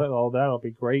Layla. Oh, that'll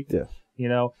be great. Yeah.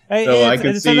 Hey, So I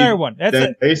can it's see another one. That's then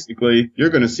it. basically you're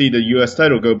going to see the U.S.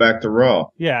 title go back to Raw.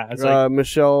 Yeah, it's like,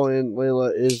 Michelle and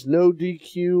Layla is no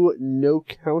DQ, no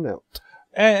countout.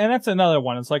 and that's another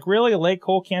one. It's like, really, Lake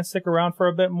Cole can't stick around for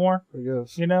a bit more? I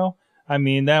guess. I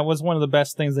mean, that was one of the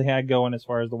best things they had going as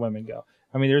far as the women go.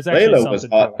 I mean, there's actually Layla something was to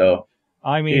hot it. though.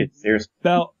 I mean, Seriously.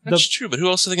 That's true, but who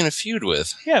else are they going to feud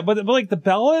with? yeah, but like the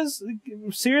Bellas,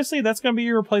 seriously, that's going to be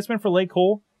your replacement for Lake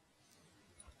Cole?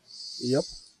 Yep.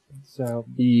 So,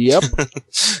 Yep.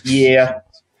 Yeah.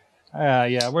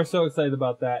 yeah, we're so excited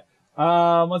about that.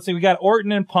 Let's see, we got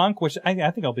Orton and Punk, which I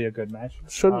think will be a good match.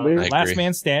 Shouldn't be. I Last agree.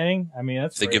 man standing. I mean,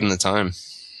 that's They great. give them the time.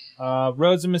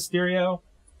 Rhodes and Mysterio.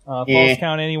 Falls Yeah.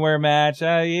 count anywhere match.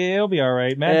 Yeah, it'll be all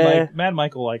right. Mad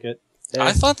Mike will like it.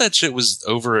 I thought that shit was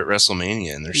over at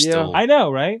WrestleMania, and they're Yeah. still I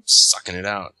know, right? sucking it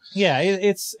out. Yeah,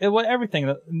 it's everything.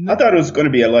 I thought it was going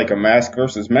to be like a mask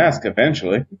versus mask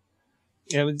eventually.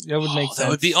 It would make sense. That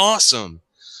would be awesome.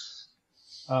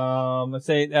 Let's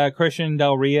say Christian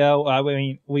Del Rio. I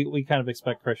mean, we kind of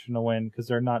expect Christian to win because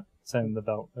they're not sending the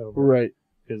belt over. Right.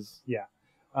 Because yeah,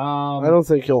 I don't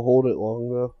think he'll hold it long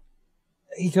though.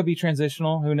 he could be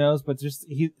transitional. Who knows? But just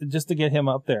to get him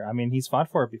up there. I mean, he's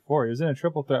fought for it before. He was in a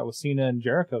triple threat with Cena and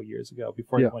Jericho years ago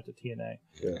before he went to TNA.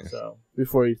 Yeah. So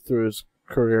Before he threw his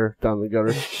career down the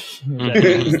gutter. to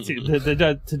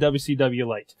WCW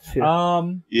Light.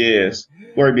 Yeah. Yes.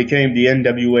 Where he became the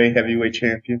NWA heavyweight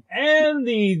champion. And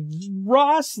the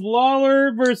Ross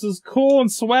Lawler versus Cool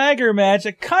and Swagger match,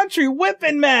 a country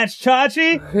whipping match,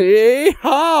 Chachi. Hey,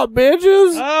 ha,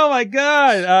 bitches! Oh my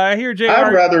God! I hear JR.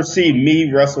 I'd rather see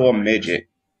me wrestle a midget.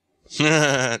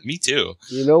 Me too.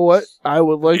 You know what? I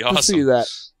would like Be to awesome. see that.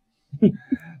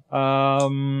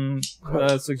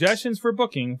 Suggestions for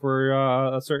booking for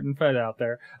a certain Fed out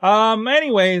there.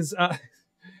 Anyways,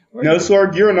 No,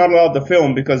 Sorg, you're not allowed to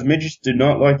film because midgets do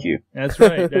not like you. that's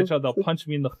right. That's how they'll punch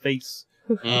me in the face.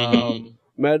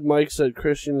 Mad Mike said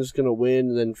Christian is going to win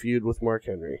and then feud with Mark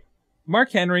Henry.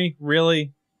 Mark Henry,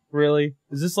 really?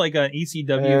 Is this like an ECW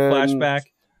And- flashback?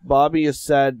 Bobby is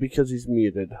sad because he's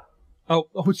muted. Oh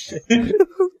shit!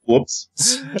 Whoops.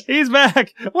 He's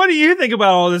back. What do you think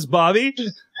about all this, Bobby?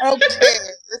 I don't care.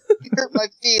 You hurt my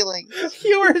feelings.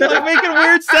 You were like making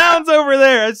weird sounds over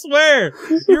there. I swear.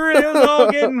 It was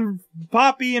all getting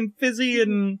poppy and fizzy,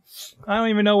 and I don't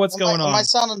even know what's going on. Am I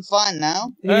sounding fine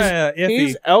now? Iffy.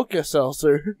 He's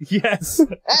Alka-Seltzer. Yes. I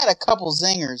had a couple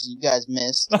zingers you guys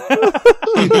missed.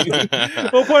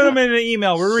 We'll put them in an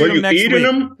email. We'll read Were them you next eating week.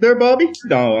 them there, Bobby?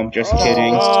 No, I'm just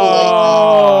kidding.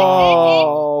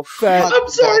 Oh, fat, I'm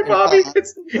sorry, Bobby.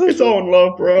 It's all in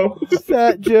love, bro.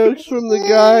 fat jokes from the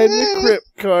guy in the crypt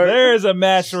cart. There's a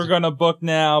match we're gonna book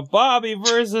now. Bobby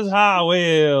versus Hot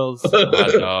Wheels.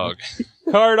 Hot dog.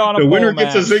 Card on a The pole winner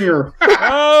match. gets a zinger.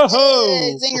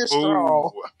 Oh! Zinger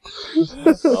straw.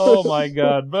 Oh my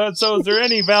god. But so is there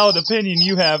any valid opinion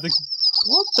you have?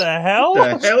 What the hell?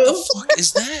 The hell? Fuck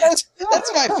is that?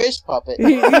 That's my fish puppet.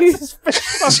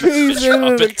 He's in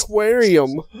an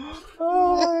aquarium.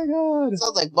 Oh my god.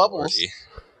 Sounds like bubbles.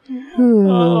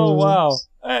 Oh wow.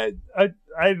 I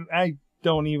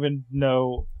don't even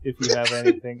know if you have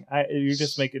anything. You're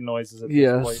just making noises at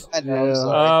this point. I know, I'm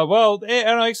sorry. Well, I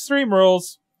don't know, Extreme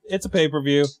Rules. It's a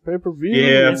pay-per-view. Pay-per-view.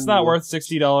 Yeah. It's not worth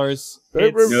 $60.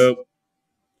 Nope.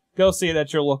 Go see it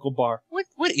at your local bar.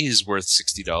 What is worth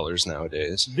 $60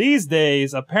 nowadays? These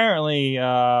days, apparently,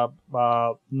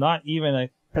 not even a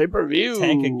Pay-per-view.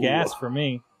 tank of gas for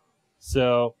me.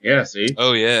 So, Yeah, see?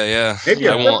 Oh yeah. Maybe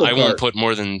a I purple won't card. put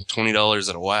more than $20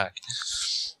 at a whack.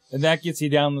 and that gets you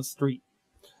down the street.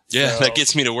 Yeah, So- that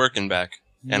gets me to work and back.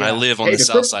 And I Yeah. live on Hey, the the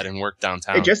south side and work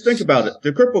downtown. Hey, just think about it.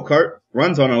 The cripple cart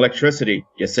runs on electricity.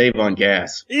 You save on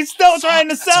gas. He's still trying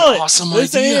to That's sell an it. awesome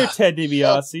Listen idea. here, Ted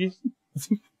DiBiase.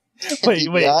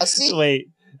 DiBiase? wait.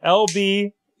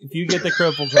 LB, if you get the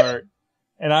cripple cart,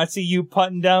 and I see you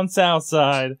putting down south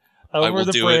side over I will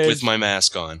the do bridge it with my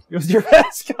mask on. with your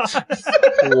mask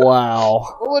on.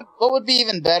 Wow. What would be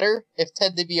even better if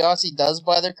Ted DiBiase does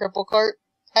buy their cripple cart?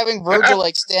 Having Virgil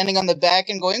like standing on the back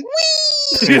and going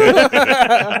wee.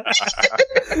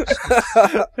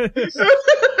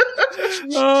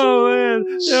 Oh man,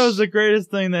 that was the greatest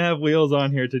thing to have Wheels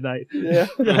on here tonight. Yeah.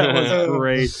 That was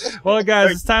great. Well,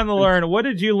 guys, it's time to learn. What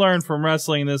did you learn from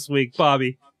wrestling this week,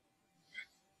 Bobby?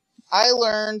 I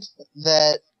learned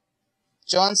that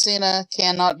John Cena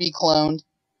cannot be cloned.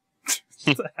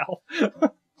 What the hell?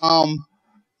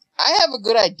 I have a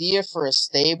good idea for a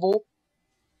stable,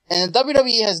 and the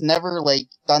WWE has never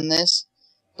done this.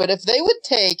 But if they would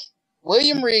take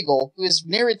William Regal, who is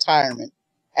near retirement,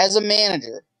 as a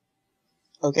manager,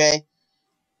 okay,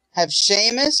 have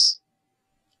Sheamus,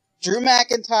 Drew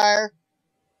McIntyre,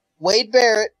 Wade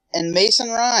Barrett, and Mason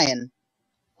Ryan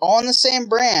all on the same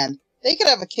brand, they could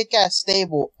have a kick-ass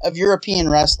stable of European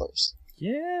wrestlers.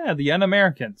 Yeah, the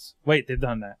Un-Americans. Wait, they've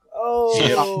done that.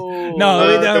 Oh. No,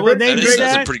 the they Brit- did That's a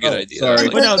that. pretty good idea. sorry.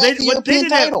 But no, Bring back the European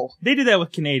title. They did that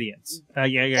with Canadians.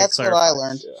 Yeah, That's what I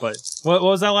learned. But what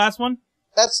was that last one?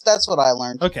 That's what I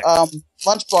learned. Okay.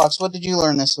 Lunchbox, what did you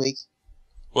learn this week?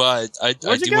 Well, I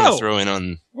Where'd do you want go? to throw in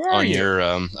on Where are you? your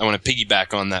I want to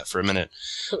piggyback on that for a minute.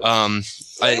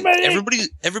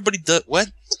 Everybody does what?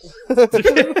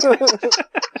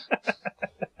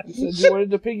 You said you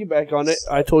wanted to piggyback on it.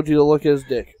 I told you to look at his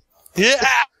dick. Yeah,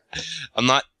 I'm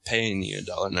not paying you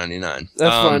 $1.99.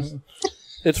 That's fine.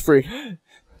 It's free.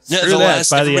 Yeah, Screw that,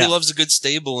 buy the everybody app. loves a good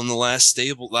stable, and the last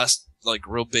like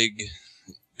real big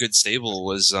good stable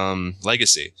was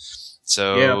Legacy.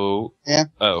 So Yeah.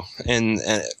 Oh, and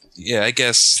yeah, I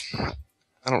guess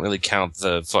I don't really count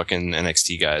the fucking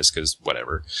NXT guys because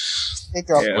whatever. They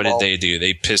dropped Yeah. the What did ball. they do?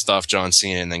 They pissed off John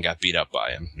Cena and then got beat up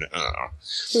by him.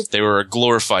 They were a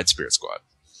glorified Spirit Squad.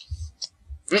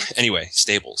 Anyway,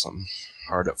 stables. I'm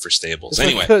hard up for stables. It's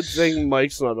Anyway, a good thing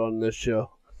Mike's not on this show.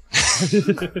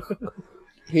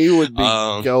 He would be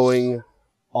going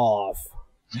off.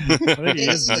 I think he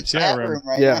He's is in in the chat room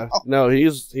right Yeah. now. No,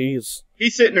 he's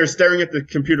He's sitting there staring at the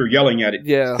computer, yelling at it.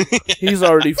 yeah. He's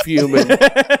already fuming. Yo,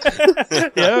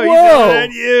 he's Whoa. mad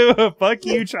at you. Fuck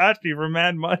you, Chachi from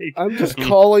Mad Mike. I'm just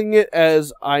calling it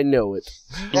as I know it.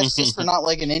 That's just for not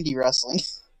liking indie wrestling.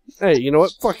 Hey, you know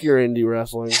what? Fuck your indie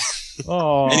wrestling.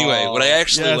 Oh. anyway, what I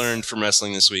actually yes. learned from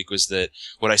wrestling this week was that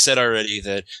what I said already,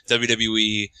 that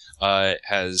WWE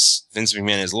has Vince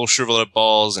McMahon has little shriveled up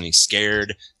balls and he's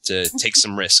scared to take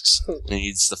some risks. And he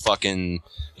needs to fucking,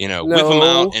 whip them No.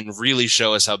 out and really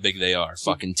show us how big they are.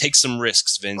 Fucking take some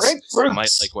risks, Vince. Grapefruits. I might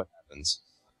like what happens.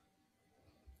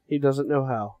 He doesn't know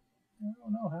how. I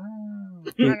don't know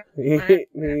how.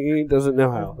 He doesn't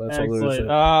know how. That's all there is to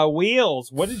Excellent. it.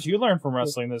 Wheels, what did you learn from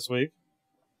wrestling this week?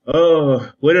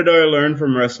 Oh, what did I learn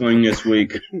from wrestling this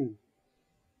week?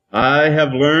 I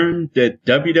have learned that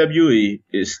WWE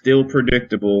is still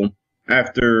predictable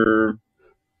after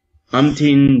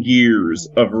umpteen years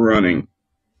of running.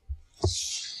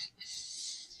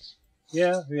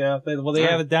 Yeah. They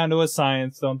have it down to a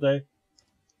science, don't they?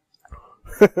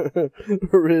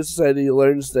 Riz said he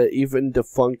learns that even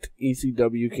defunct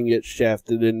ECW can get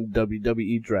shafted in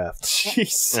WWE draft.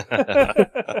 Jeez.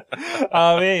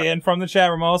 And from the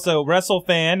chat room also,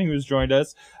 WrestleFan, who's joined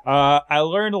us. I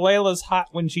learned Layla's hot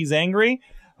when she's angry.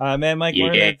 Man, Mike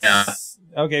learned that.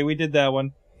 Okay, we did that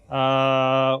one.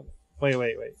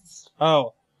 Wait.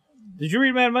 Oh. Did you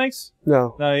read Mad Mike's?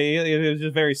 No. No, it was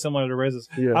just very similar to Riz's.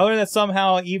 Yeah. I learned that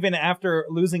somehow, even after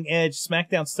losing Edge,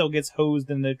 SmackDown still gets hosed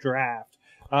in the draft.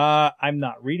 I'm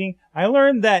not reading. I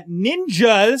learned that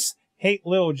ninjas hate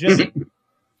Lil Jimmy.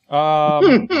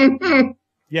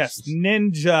 Yes,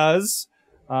 ninjas.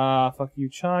 Fuck you,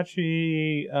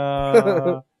 Chachi.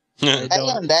 I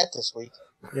learned that this week.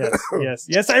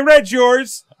 Yes, I read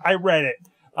yours. I read it.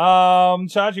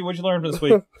 Chachi, what'd you learn this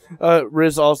week?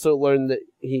 Riz also learned that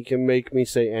he can make me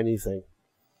say anything.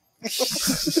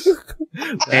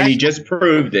 And he just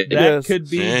proved it. That could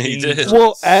be. Yeah, he did.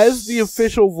 Well, as the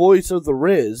official voice of the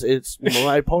Riz, it's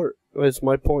my part. It's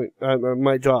my point.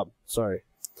 My job. Sorry.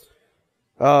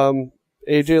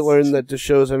 AJ learned that the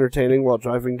show's entertaining while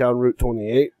driving down Route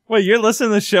 28. Wait, you're listening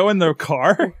to the show in the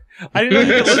car? I didn't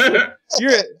know you could listen.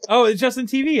 It's just in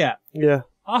TV app. Yeah.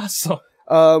 Awesome.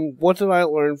 What did I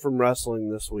learn from wrestling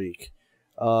this week?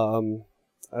 A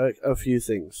few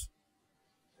things.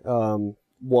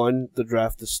 One, the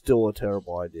draft is still a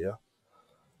terrible idea.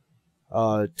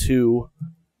 Two,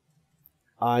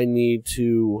 I need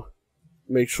to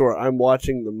make sure I'm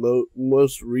watching the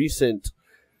most recent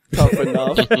Tough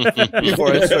Enough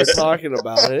before I start talking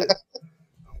about it.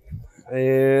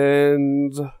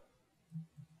 And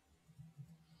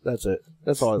that's it.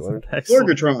 That's all I learned.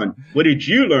 Sorgatron, what did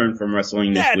you learn from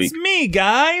wrestling this week? That's me,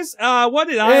 guys. What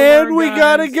did I learn, And we guys?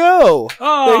 gotta go. Thanks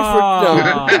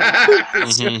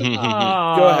for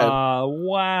Go ahead.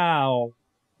 Wow.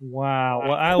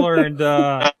 Well, I learned.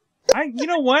 You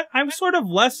know what? I'm sort of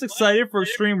less excited for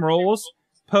Extreme Rules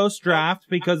post draft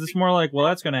because it's more like, well,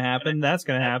 that's going to happen. That's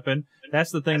going to happen. That's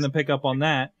the thing to pick up on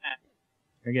that.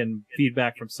 Again,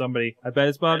 feedback from somebody. I bet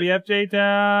it's Bobby FJ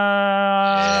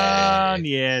Town.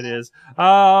 Yeah, it is.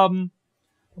 The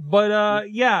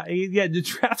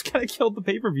draft kind of killed the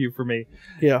pay-per-view for me.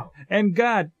 Yeah. And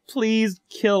God, please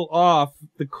kill off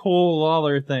the Cole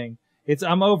Lawler thing.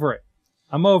 I'm over it.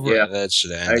 Yeah, that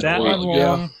should end. That went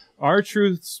long.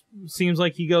 R-Truth seems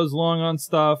like he goes long on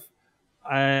stuff.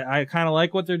 I kind of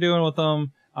like what they're doing with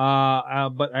them.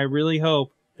 But I really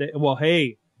hope that, well,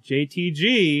 hey,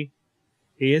 JTG,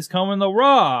 he is coming to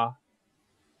Raw.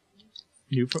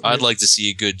 I'd like to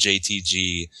see a good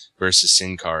JTG versus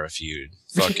Sin Cara feud.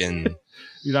 Fucking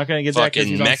you're not gonna get that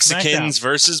fucking Mexicans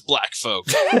versus black folk.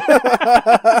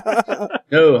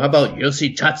 No, how about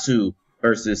Yoshitatsu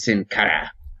versus Sin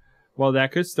Cara? Well,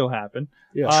 that could still happen.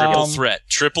 Yeah.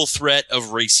 Triple threat of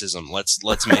racism. Let's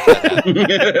make that happen.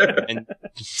 And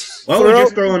Why don't we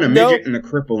just throw in a midget and a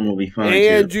cripple and we'll be fine.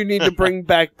 And too. you need to bring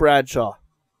back Bradshaw.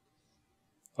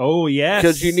 Oh, yes.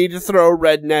 Because you need to throw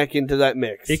Redneck into that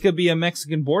mix. It could be a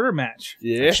Mexican border match.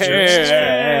 Yeah.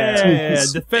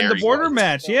 Defend the border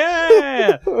match.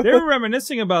 Yeah. They were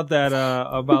reminiscing about that,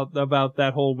 about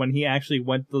that whole when he actually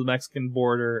went to the Mexican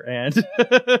border and,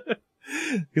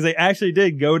 because they actually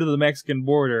did go to the Mexican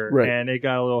border right. And it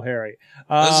got a little hairy.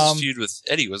 that was his feud with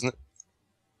Eddie, wasn't it?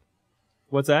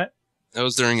 What's that? That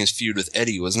was during his feud with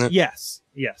Eddie, wasn't it? Yes.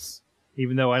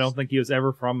 Even though I don't think he was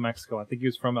ever from Mexico. I think he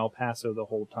was from El Paso the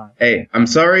whole time. Hey, I'm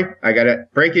sorry. I got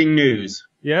it. Breaking news.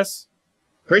 Yes?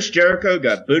 Chris Jericho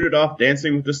got booted off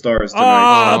Dancing with the Stars tonight.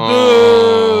 Ah,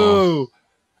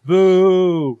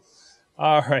 boo!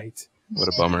 All right. What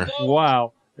a bummer.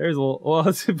 Wow. There's a little,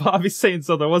 well, Bobby's saying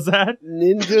something. What's that?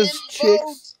 Ninjas,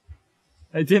 chicks.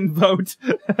 I didn't vote.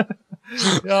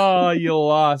 Oh, you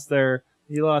lost there.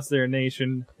 You lost their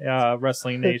nation,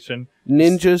 wrestling nation.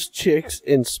 Ninjas, chicks,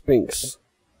 and Spinks.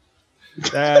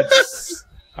 That's.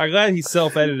 I'm glad he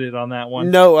self-edited on that one.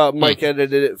 No, Mike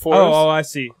edited it for us. Oh, I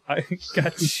see. I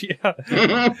got you.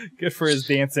 Good for his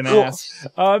dancing ass.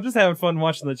 I'm just having fun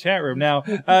watching the chat room. Now,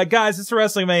 guys, it's the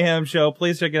Wrestling Mayhem Show.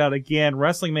 Please check it out again.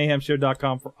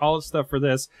 WrestlingMayhemShow.com for all the stuff for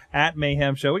this at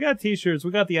Mayhem Show. We got t-shirts.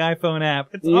 We got the iPhone app.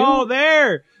 It's all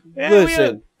there. Yeah,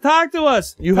 listen. Talk to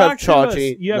us. You Talk have to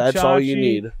Chachi. us. You have That's Chachi. all you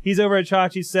need. He's over at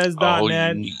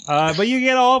ChachiSays.net. Oh, but you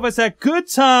get all of us at Good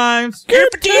Times.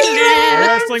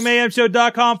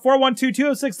 WrestlingMayhemShow.com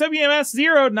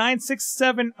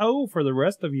 412-206-WMS09670 for the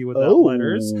rest of you without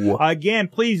letters. Again,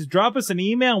 please drop us an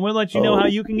email and we'll let you know how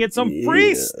you can get some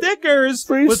free stickers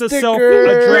with a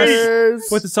self-addressed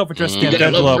stamped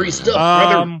envelope. Free stuff,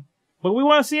 brother. But we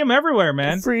want to see them everywhere,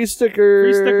 man. Free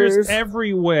stickers. Free stickers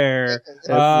everywhere.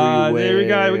 There we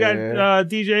got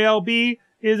DJ LB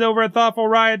is over at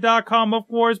thoughtfulriot.com, of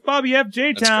course. Bobby F.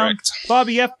 J-Town.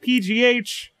 Bobby F.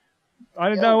 PGH. I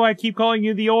don't know why I keep calling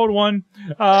you the old one.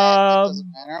 It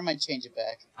doesn't matter. I might change it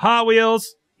back. Hot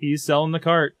Wheels. He's selling the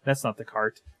cart. That's not the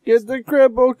cart. Get the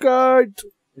cribble cart.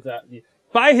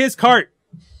 Buy his cart.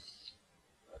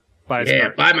 Buy his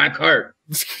cart. Buy my cart.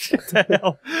 What the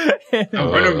hell?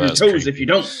 I'll run over your toes if you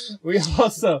don't.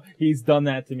 He's done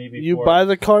that to me before. You buy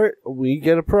the cart, we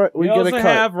get a We get also a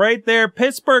have right there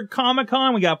Pittsburgh Comic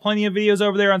Con. We got plenty of videos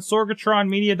over there on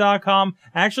sorgatronmedia.com.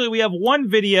 Actually, we have one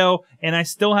video, and I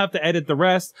still have to edit the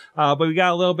rest. But we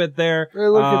got a little bit there. Hey,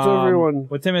 look, it's everyone.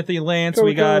 With Timothy Lance.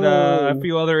 We got a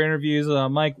few other interviews.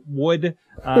 Mike Wood.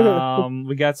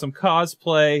 We got some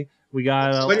cosplay. We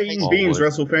got. What are you eating beans,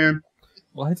 Russell fan?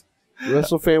 What?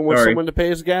 WrestleFan wants someone to pay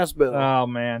his gas bill. Oh,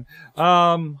 man.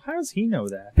 How does he know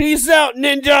that? Peace out,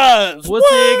 ninjas! We'll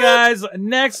see you guys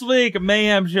next week.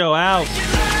 Mayhem Show out.